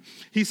 39.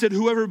 He said,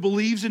 whoever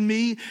believes in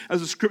me,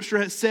 as the scripture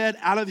has said,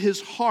 out of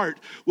his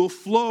heart will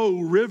flow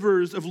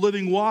rivers of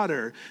living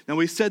water. Now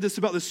we said this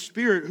about the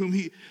Spirit,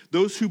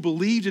 those who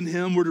believed in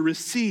him were to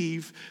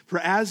receive, for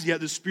as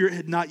yet the Spirit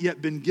had not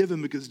yet been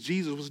given because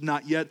Jesus was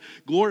not yet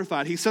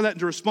glorified. He said that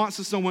in response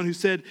to someone who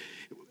said,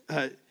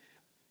 he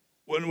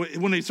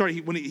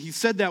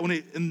said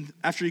that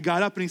after he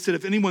got up, and he said,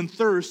 if anyone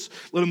thirsts,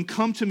 let him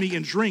come to me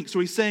and drink.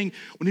 So he's saying,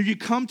 whenever you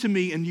come to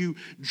me and you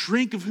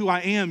drink of who I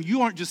am,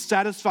 you aren't just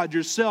satisfied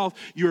yourself,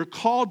 you're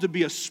called to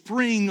be a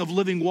spring of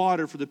living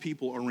water for the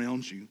people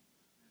around you.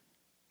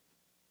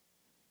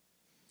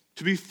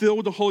 To be filled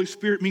with the Holy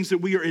Spirit means that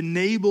we are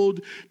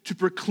enabled to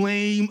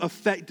proclaim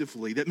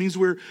effectively. That means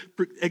we're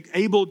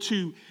able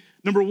to,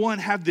 number one,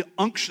 have the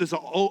unction. There's an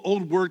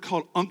old word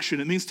called unction.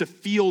 It means to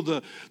feel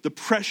the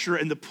pressure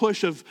and the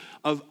push of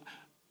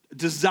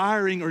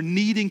desiring or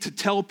needing to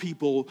tell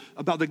people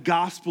about the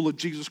gospel of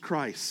Jesus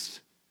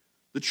Christ,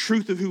 the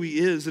truth of who he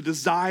is, the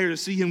desire to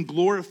see him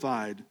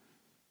glorified.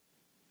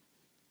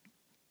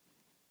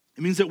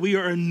 It means that we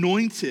are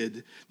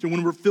anointed.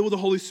 When we're filled with the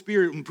Holy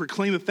Spirit and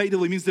proclaim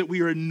effectively, it means that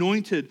we are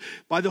anointed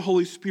by the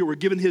Holy Spirit. We're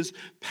given his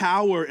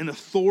power and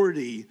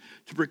authority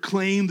to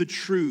proclaim the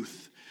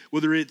truth,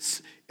 whether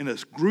it's in a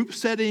group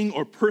setting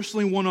or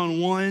personally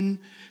one-on-one,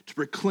 to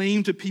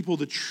proclaim to people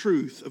the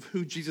truth of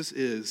who Jesus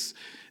is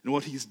and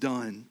what he's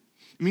done.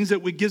 It means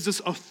that it gives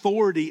us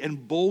authority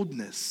and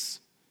boldness.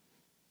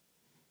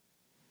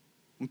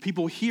 When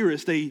people hear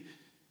us,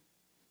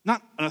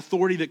 not an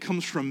authority that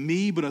comes from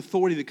me, but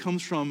authority that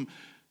comes from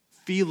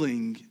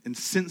feeling and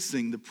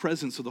sensing the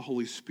presence of the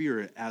Holy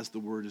Spirit as the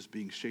word is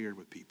being shared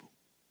with people.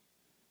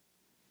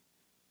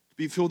 To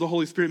be filled with the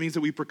Holy Spirit means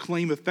that we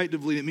proclaim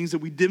effectively. It means that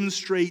we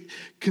demonstrate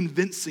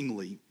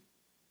convincingly.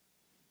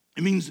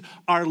 It means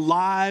our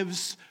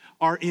lives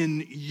are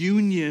in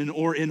union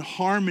or in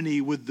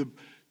harmony with the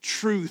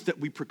truth that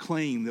we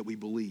proclaim, that we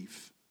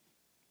believe.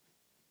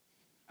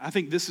 I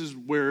think this is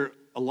where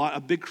a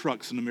big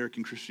crux in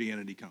American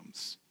Christianity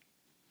comes.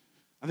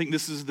 I think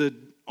this is the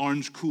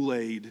orange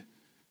Kool-Aid,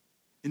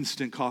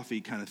 instant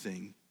coffee kind of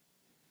thing.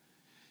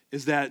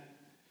 Is that,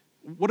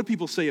 what do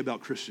people say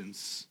about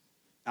Christians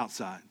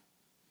outside?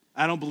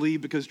 I don't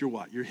believe because you're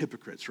what? You're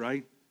hypocrites,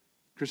 right?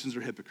 Christians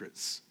are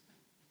hypocrites.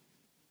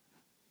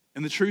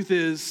 And the truth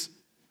is,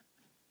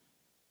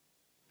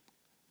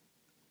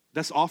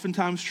 that's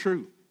oftentimes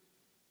true.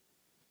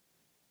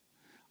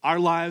 Our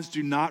lives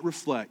do not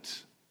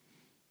reflect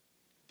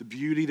the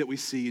beauty that we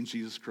see in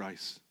Jesus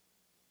Christ.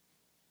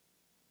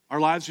 Our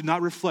lives do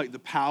not reflect the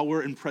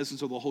power and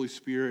presence of the Holy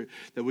Spirit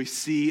that we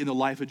see in the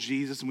life of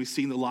Jesus and we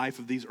see in the life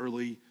of these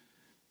early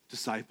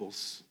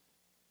disciples.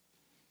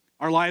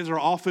 Our lives are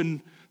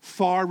often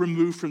far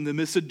removed from them.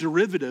 It's a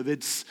derivative.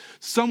 It's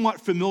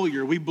somewhat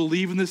familiar. We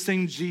believe in the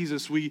same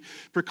Jesus. We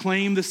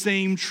proclaim the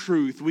same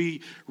truth.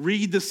 We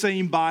read the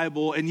same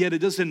Bible, and yet it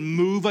doesn't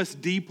move us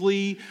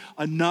deeply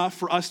enough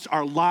for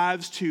our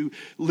lives to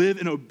live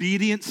in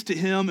obedience to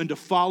him and to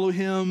follow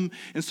him.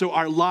 And so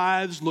our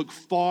lives look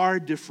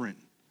far different.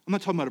 I'm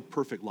not talking about a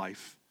perfect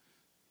life.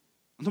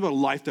 I'm talking about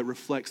a life that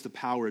reflects the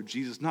power of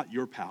Jesus, not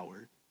your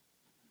power.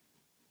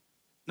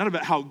 Not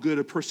about how good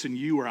a person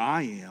you or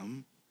I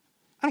am.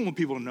 I don't want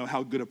people to know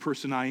how good a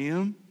person I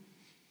am.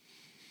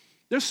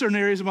 There's certain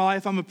areas of my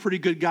life I'm a pretty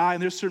good guy,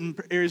 and there's certain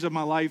areas of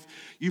my life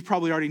you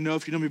probably already know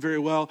if you know me very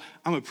well,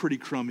 I'm a pretty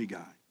crummy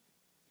guy.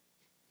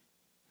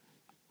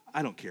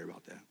 I don't care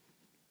about that.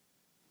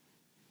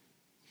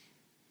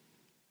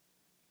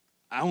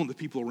 I want the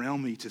people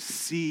around me to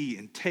see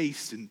and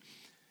taste and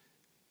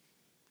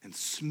and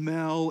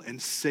smell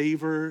and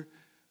savor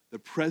the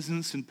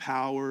presence and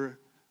power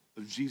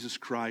of Jesus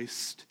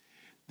Christ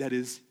that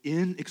is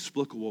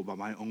inexplicable by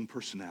my own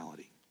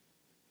personality,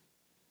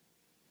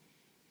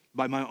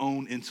 by my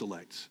own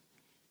intellect,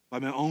 by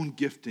my own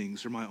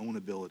giftings or my own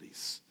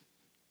abilities.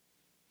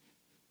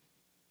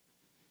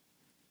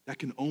 That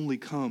can only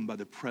come by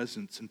the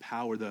presence and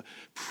power, the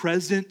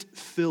present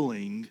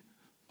filling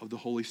of the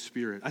Holy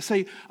Spirit. I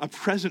say a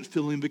present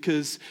filling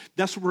because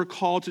that's what we're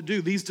called to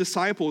do. These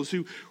disciples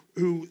who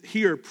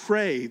here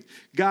pray,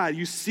 God,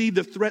 you see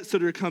the threats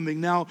that are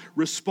coming. Now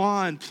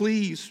respond,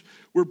 please.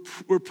 We're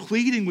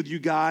pleading with you,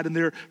 God, and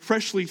they're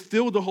freshly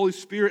filled with the Holy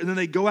Spirit, and then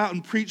they go out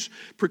and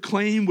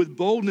proclaim with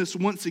boldness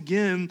once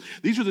again.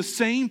 These are the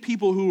same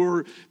people who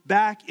were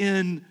back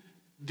in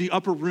the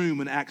upper room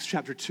in Acts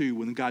chapter 2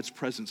 when God's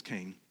presence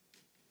came.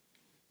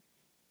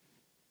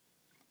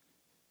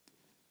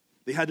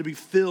 They had to be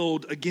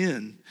filled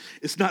again.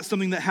 It's not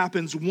something that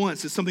happens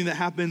once. It's something that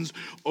happens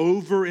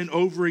over and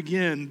over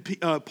again.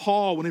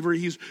 Paul, whenever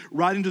he's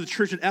writing to the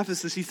church at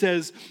Ephesus, he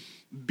says,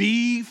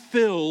 be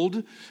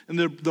filled. And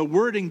the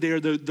wording there,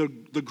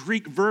 the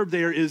Greek verb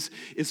there is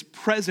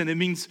present. It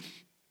means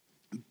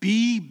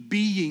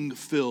being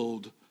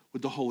filled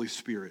with the Holy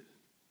Spirit.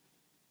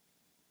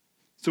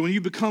 So when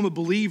you become a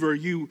believer,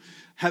 you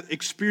have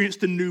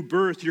experienced a new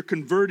birth, you're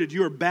converted,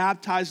 you are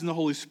baptized in the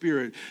Holy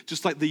Spirit,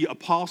 just like the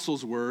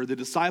apostles were, the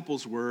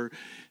disciples were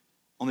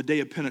on the day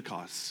of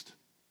Pentecost.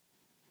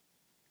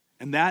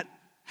 And that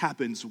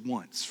happens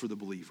once for the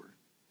believer.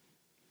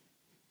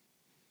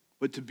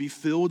 But to be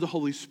filled with the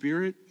Holy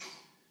Spirit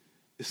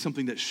is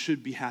something that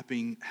should be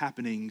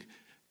happening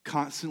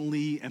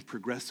constantly and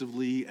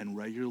progressively and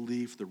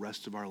regularly for the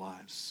rest of our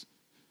lives.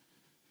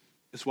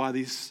 That's why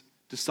these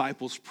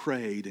disciples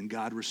prayed and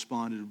God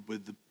responded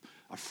with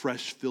a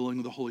fresh filling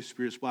of the Holy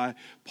Spirit. That's why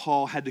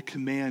Paul had to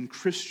command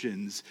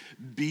Christians,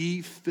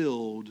 be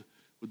filled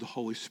with the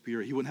Holy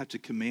Spirit. He wouldn't have to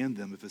command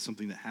them if it's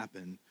something that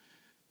happened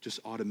just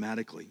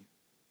automatically.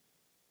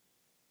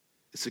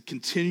 It's a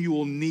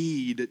continual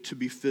need to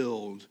be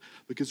filled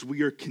because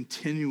we are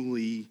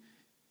continually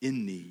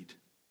in need.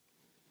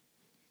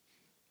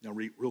 Now,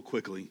 real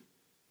quickly,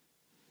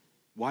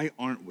 why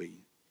aren't we?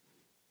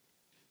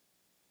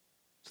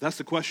 So that's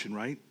the question,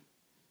 right?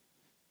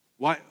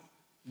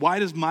 Why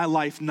does my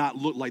life not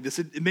look like this?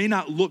 It may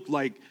not look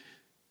like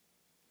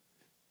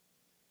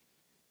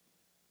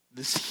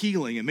this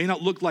healing. It may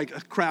not look like a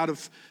crowd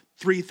of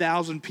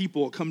 3,000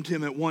 people come to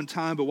him at one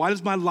time, but why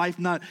does my life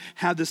not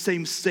have the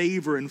same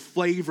savor and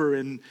flavor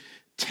and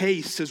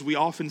taste as we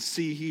often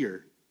see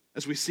here,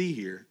 as we see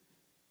here?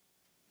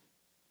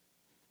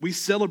 We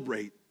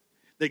celebrate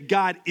that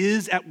God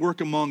is at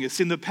work among us.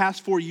 In the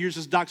past 4 years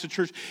as Doxa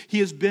Church, he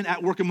has been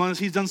at work among us.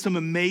 He's done some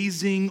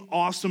amazing,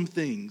 awesome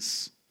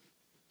things.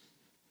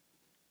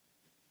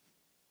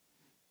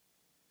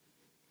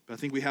 But I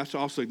think we have to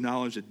also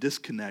acknowledge a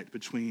disconnect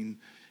between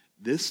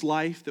this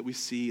life that we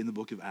see in the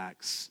book of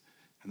Acts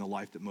and the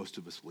life that most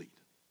of us lead.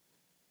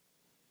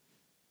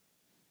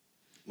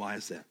 Why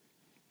is that?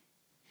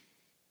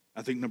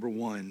 I think number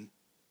one,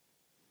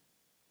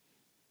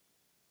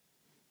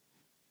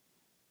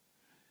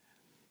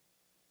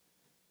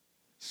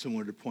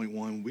 similar to point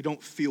one, we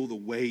don't feel the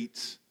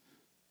weight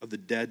of the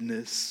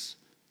deadness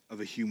of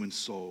a human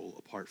soul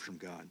apart from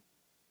God.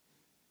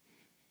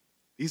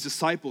 These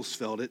disciples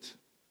felt it,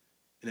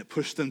 and it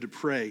pushed them to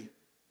pray.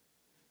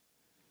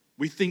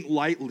 We think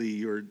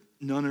lightly or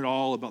none at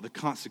all about the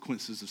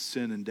consequences of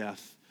sin and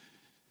death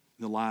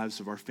in the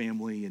lives of our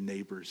family and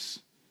neighbors.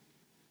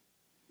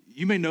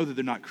 You may know that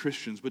they're not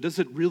Christians, but does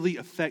it really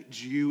affect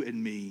you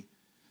and me,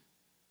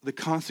 the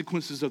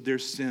consequences of their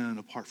sin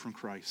apart from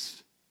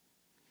Christ?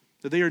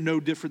 That they are no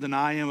different than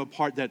I am,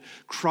 apart that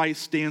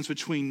Christ stands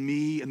between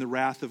me and the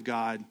wrath of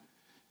God.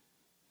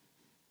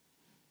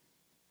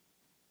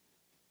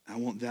 I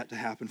want that to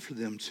happen for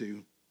them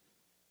too.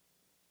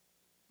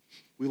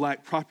 We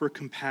lack proper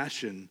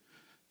compassion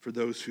for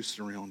those who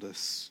surround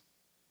us.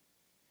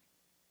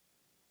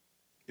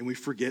 And we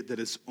forget that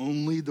it's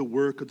only the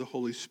work of the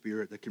Holy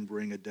Spirit that can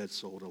bring a dead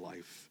soul to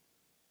life.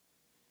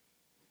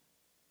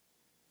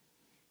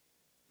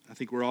 I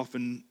think we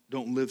often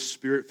don't live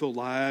spirit-filled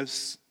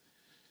lives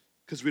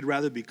because we'd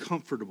rather be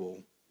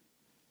comfortable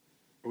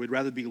or we'd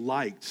rather be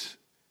liked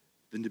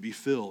than to be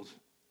filled.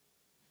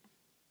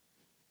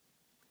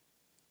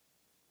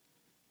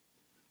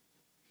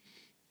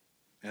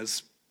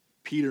 As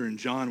Peter and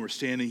John were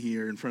standing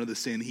here in front of the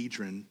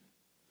Sanhedrin,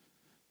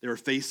 they were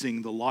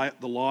facing the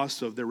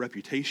loss of their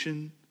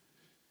reputation,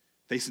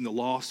 facing the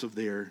loss of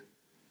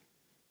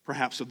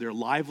perhaps of their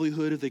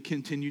livelihood if they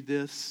continued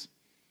this.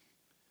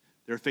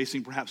 They were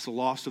facing perhaps the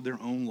loss of their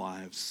own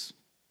lives.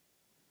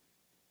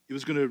 It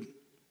was going to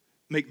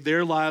make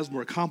their lives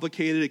more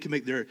complicated. It can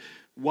make their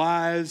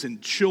wives'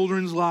 and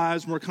children's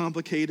lives more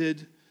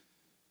complicated.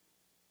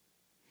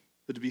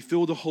 But to be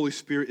filled with the Holy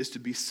Spirit is to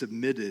be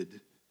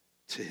submitted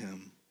to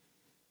him,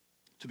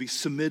 to be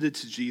submitted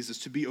to Jesus,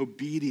 to be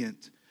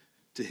obedient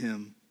to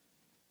him.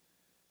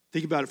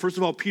 Think about it. First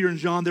of all, Peter and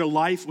John, their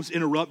life was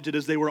interrupted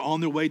as they were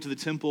on their way to the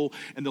temple,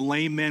 and the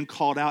lame man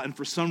called out, and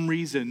for some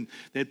reason,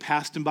 they had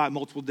passed him by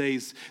multiple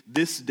days.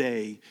 This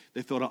day,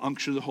 they felt an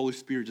unction of the Holy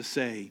Spirit to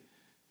say,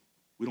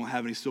 we don't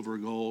have any silver or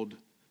gold.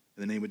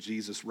 In the name of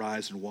Jesus,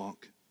 rise and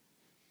walk.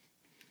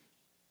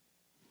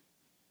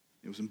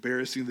 It was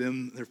embarrassing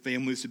them, their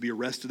families, to be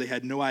arrested. They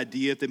had no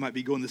idea if they might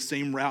be going the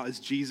same route as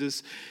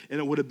Jesus, and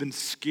it would have been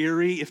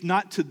scary, if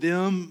not to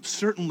them,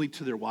 certainly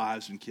to their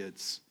wives and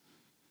kids.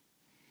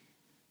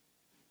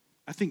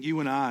 I think you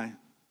and I,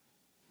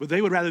 but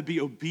they would rather be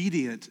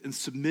obedient and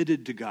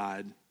submitted to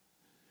God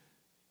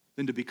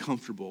than to be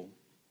comfortable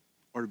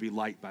or to be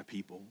liked by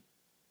people.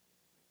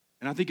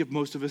 And I think if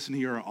most of us in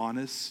here are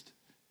honest,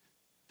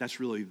 that's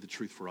really the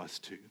truth for us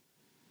too.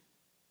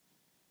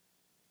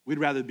 We'd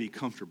rather be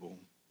comfortable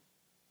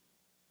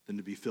than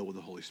to be filled with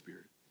the Holy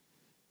Spirit.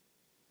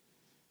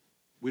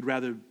 We'd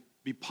rather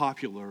be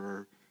popular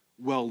or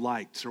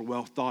well-liked or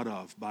well thought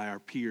of by our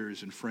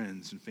peers and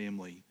friends and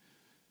family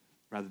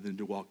rather than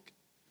to walk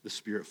the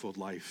Spirit-filled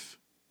life.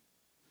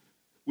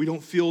 We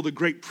don't feel the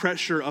great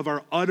pressure of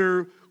our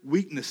utter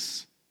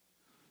weakness.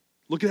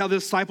 Look at how the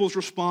disciples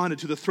responded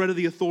to the threat of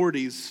the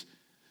authorities.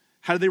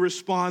 How did they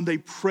respond? They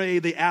pray,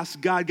 they ask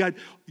God, God,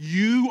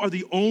 you are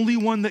the only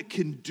one that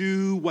can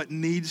do what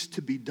needs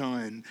to be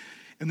done.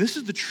 And this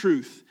is the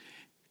truth.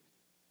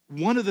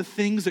 One of the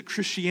things that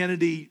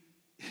Christianity,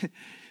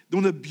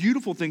 one of the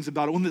beautiful things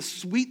about it, one of the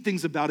sweet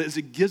things about it is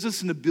it gives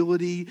us an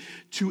ability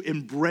to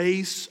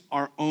embrace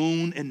our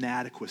own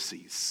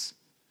inadequacies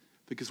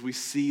because we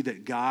see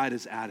that God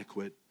is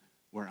adequate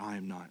where I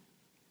am not.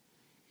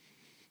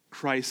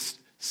 Christ's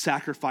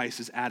sacrifice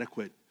is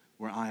adequate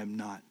where I am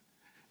not.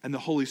 And the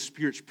Holy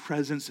Spirit's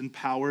presence and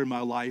power in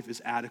my life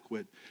is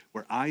adequate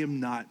where I am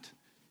not,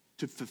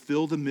 to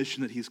fulfill the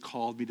mission that he's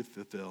called me to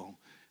fulfill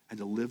and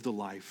to live the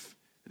life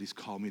that he's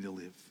called me to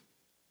live.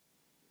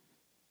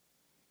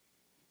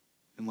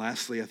 And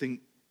lastly, I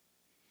think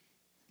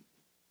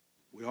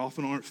we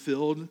often aren't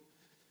filled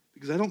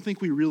because I don't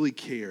think we really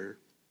care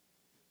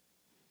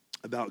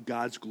about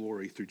God's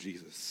glory through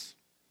Jesus.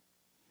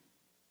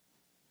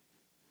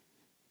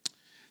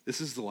 This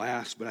is the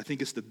last, but I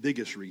think it's the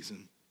biggest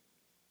reason.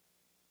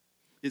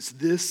 It's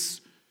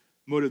this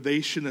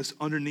motivation that's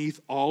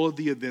underneath all of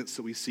the events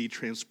that we see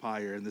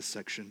transpire in this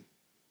section.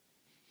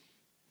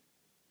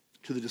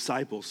 To the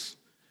disciples,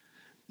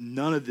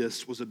 none of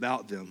this was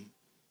about them.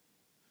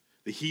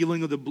 The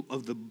healing of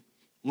the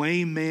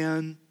lame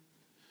man,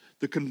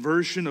 the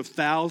conversion of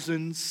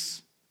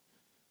thousands,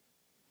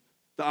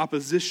 the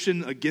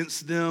opposition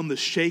against them, the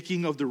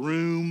shaking of the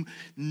room,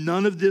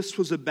 none of this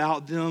was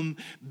about them.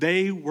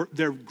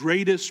 Their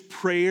greatest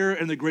prayer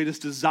and the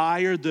greatest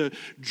desire, the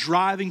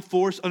driving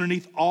force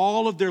underneath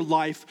all of their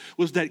life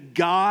was that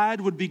God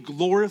would be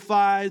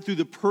glorified through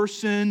the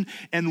person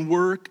and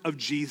work of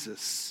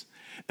Jesus.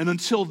 And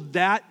until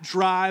that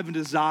drive and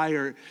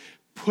desire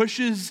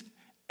pushes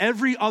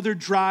every other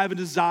drive and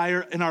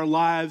desire in our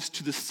lives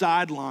to the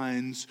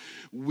sidelines,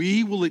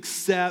 we will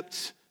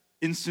accept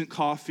instant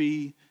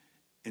coffee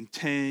and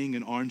Tang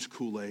and orange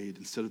Kool-Aid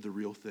instead of the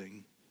real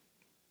thing.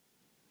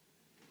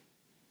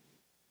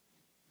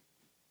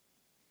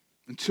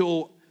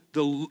 Until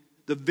the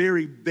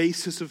very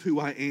basis of who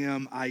I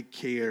am, I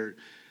care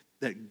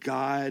that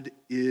God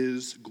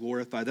is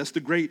glorified. That's the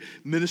great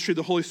ministry of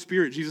the Holy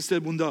Spirit. Jesus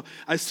said, when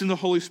I send the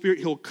Holy Spirit,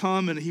 he'll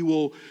come and he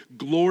will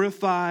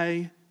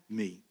glorify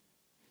me.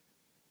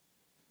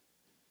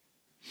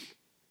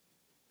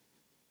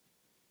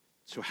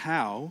 So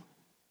how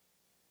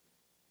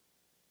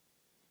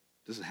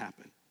does it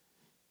happen?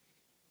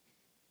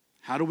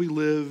 How do we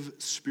live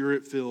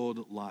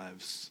Spirit-filled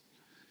lives?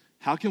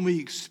 How can we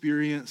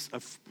experience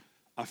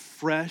a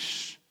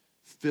fresh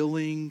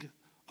filling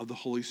of the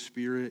Holy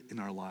Spirit in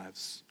our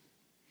lives?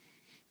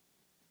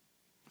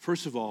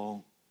 First of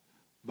all,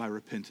 by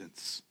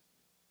repentance.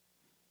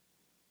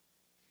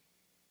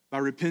 By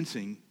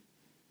repenting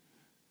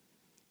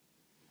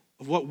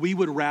of what we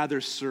would rather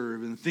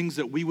serve and things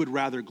that we would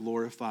rather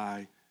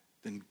glorify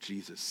than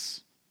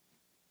Jesus.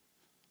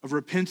 Of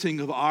repenting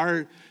of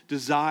our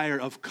desire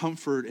of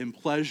comfort and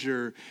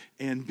pleasure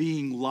and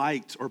being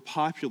liked or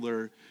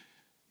popular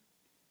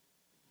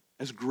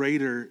as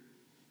greater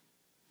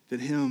than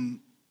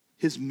him,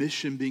 his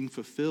mission being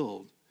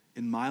fulfilled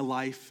in my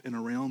life and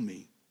around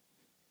me.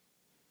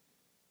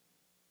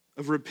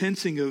 Of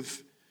repenting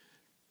of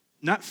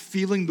not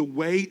feeling the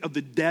weight of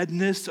the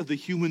deadness of the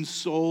human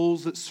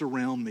souls that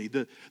surround me.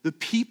 The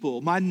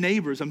people, my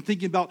neighbors. I'm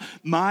thinking about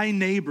my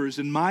neighbors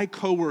and my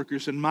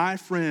coworkers and my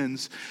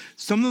friends.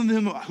 Some of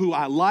them who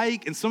I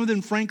like and some of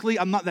them, frankly,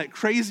 I'm not that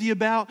crazy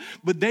about.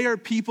 But they are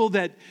people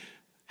that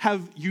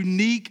have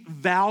unique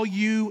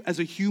value as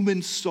a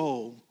human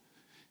soul.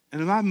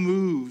 And am I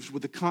moved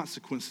with the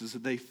consequences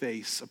that they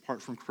face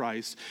apart from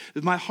Christ?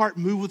 Is my heart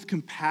moved with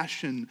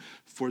compassion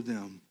for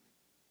them?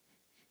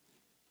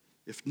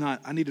 If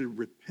not, I need to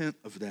repent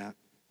of that.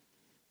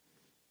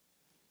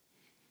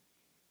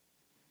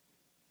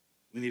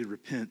 We need to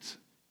repent.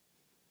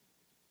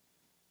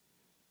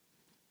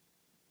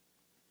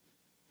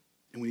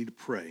 And we need to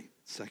pray,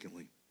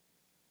 secondly.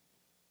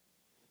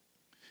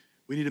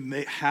 We need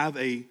to have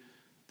a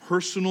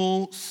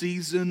personal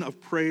season of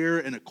prayer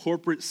and a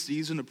corporate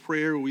season of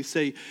prayer where we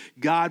say,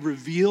 God,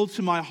 reveal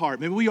to my heart.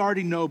 Maybe we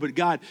already know, but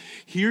God,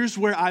 here's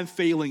where I'm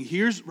failing.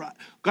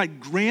 God,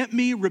 grant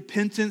me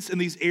repentance in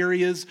these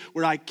areas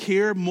where I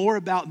care more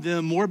about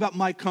them, more about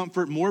my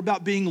comfort, more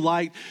about being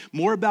liked,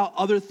 more about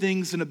other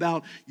things than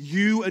about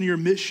you and your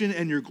mission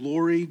and your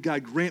glory.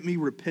 God, grant me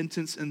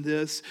repentance in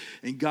this.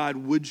 And God,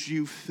 would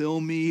you fill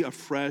me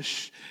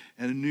afresh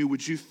and anew?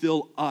 Would you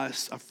fill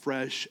us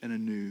afresh and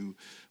anew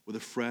with a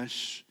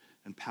fresh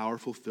and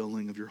powerful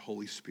filling of your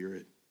Holy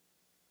Spirit?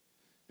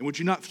 And would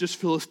you not just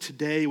fill us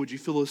today, would you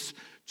fill us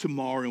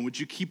tomorrow? And would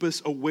you keep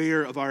us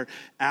aware of our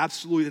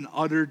absolute and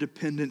utter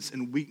dependence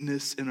and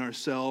weakness in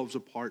ourselves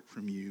apart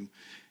from you?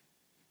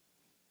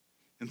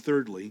 And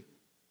thirdly,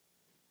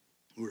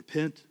 we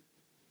repent,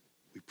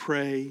 we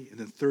pray, and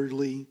then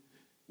thirdly,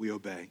 we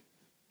obey.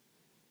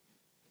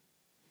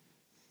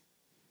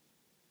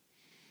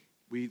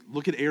 We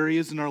look at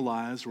areas in our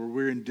lives where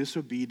we're in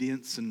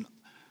disobedience and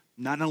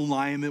not in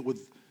alignment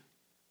with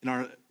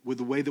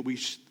the way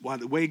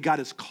the way God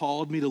has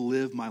called me to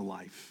live my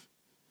life.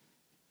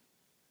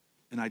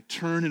 And I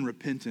turn in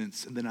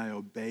repentance, and then I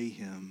obey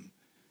him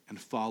and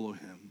follow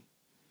him.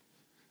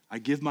 I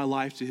give my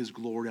life to his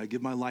glory. I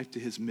give my life to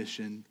his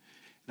mission,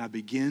 and I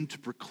begin to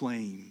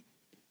proclaim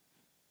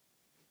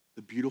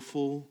the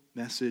beautiful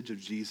message of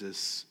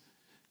Jesus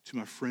to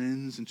my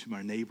friends and to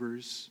my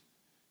neighbors,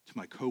 to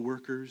my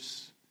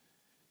coworkers,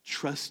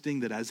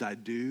 trusting that as I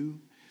do,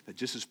 that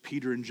just as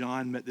Peter and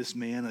John met this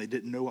man and they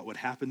didn't know what would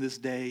happen this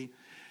day,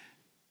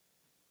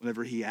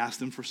 whenever he asked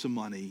them for some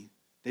money,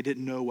 they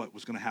didn't know what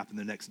was going to happen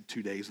the next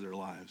 2 days of their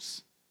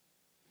lives.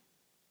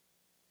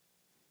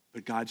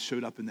 But God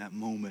showed up in that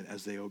moment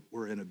as they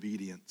were in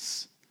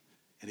obedience,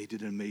 and he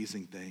did an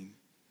amazing thing.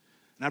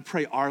 And I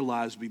pray our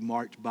lives be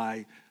marked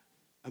by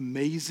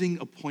amazing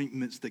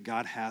appointments that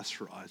God has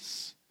for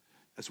us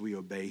as we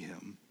obey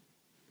him,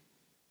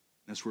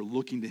 as we're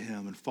looking to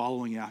him and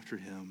following after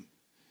him,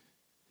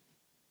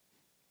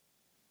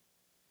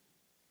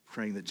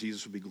 praying that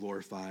Jesus will be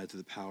glorified through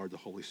the power of the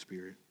Holy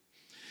Spirit.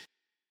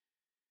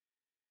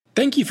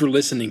 Thank you for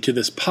listening to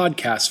this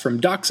podcast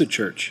from Doxa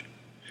Church.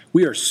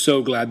 We are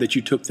so glad that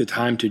you took the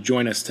time to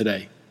join us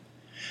today.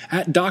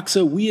 At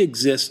Doxa, we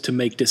exist to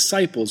make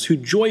disciples who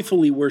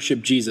joyfully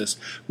worship Jesus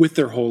with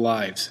their whole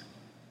lives.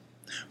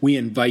 We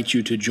invite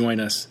you to join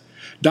us.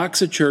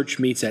 Doxa Church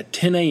meets at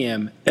 10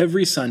 a.m.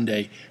 every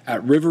Sunday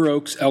at River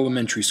Oaks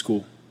Elementary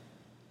School.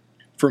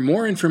 For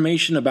more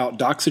information about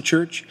Doxa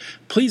Church,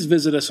 please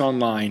visit us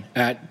online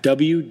at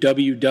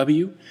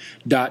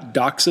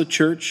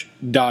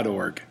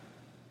www.doxachurch.org.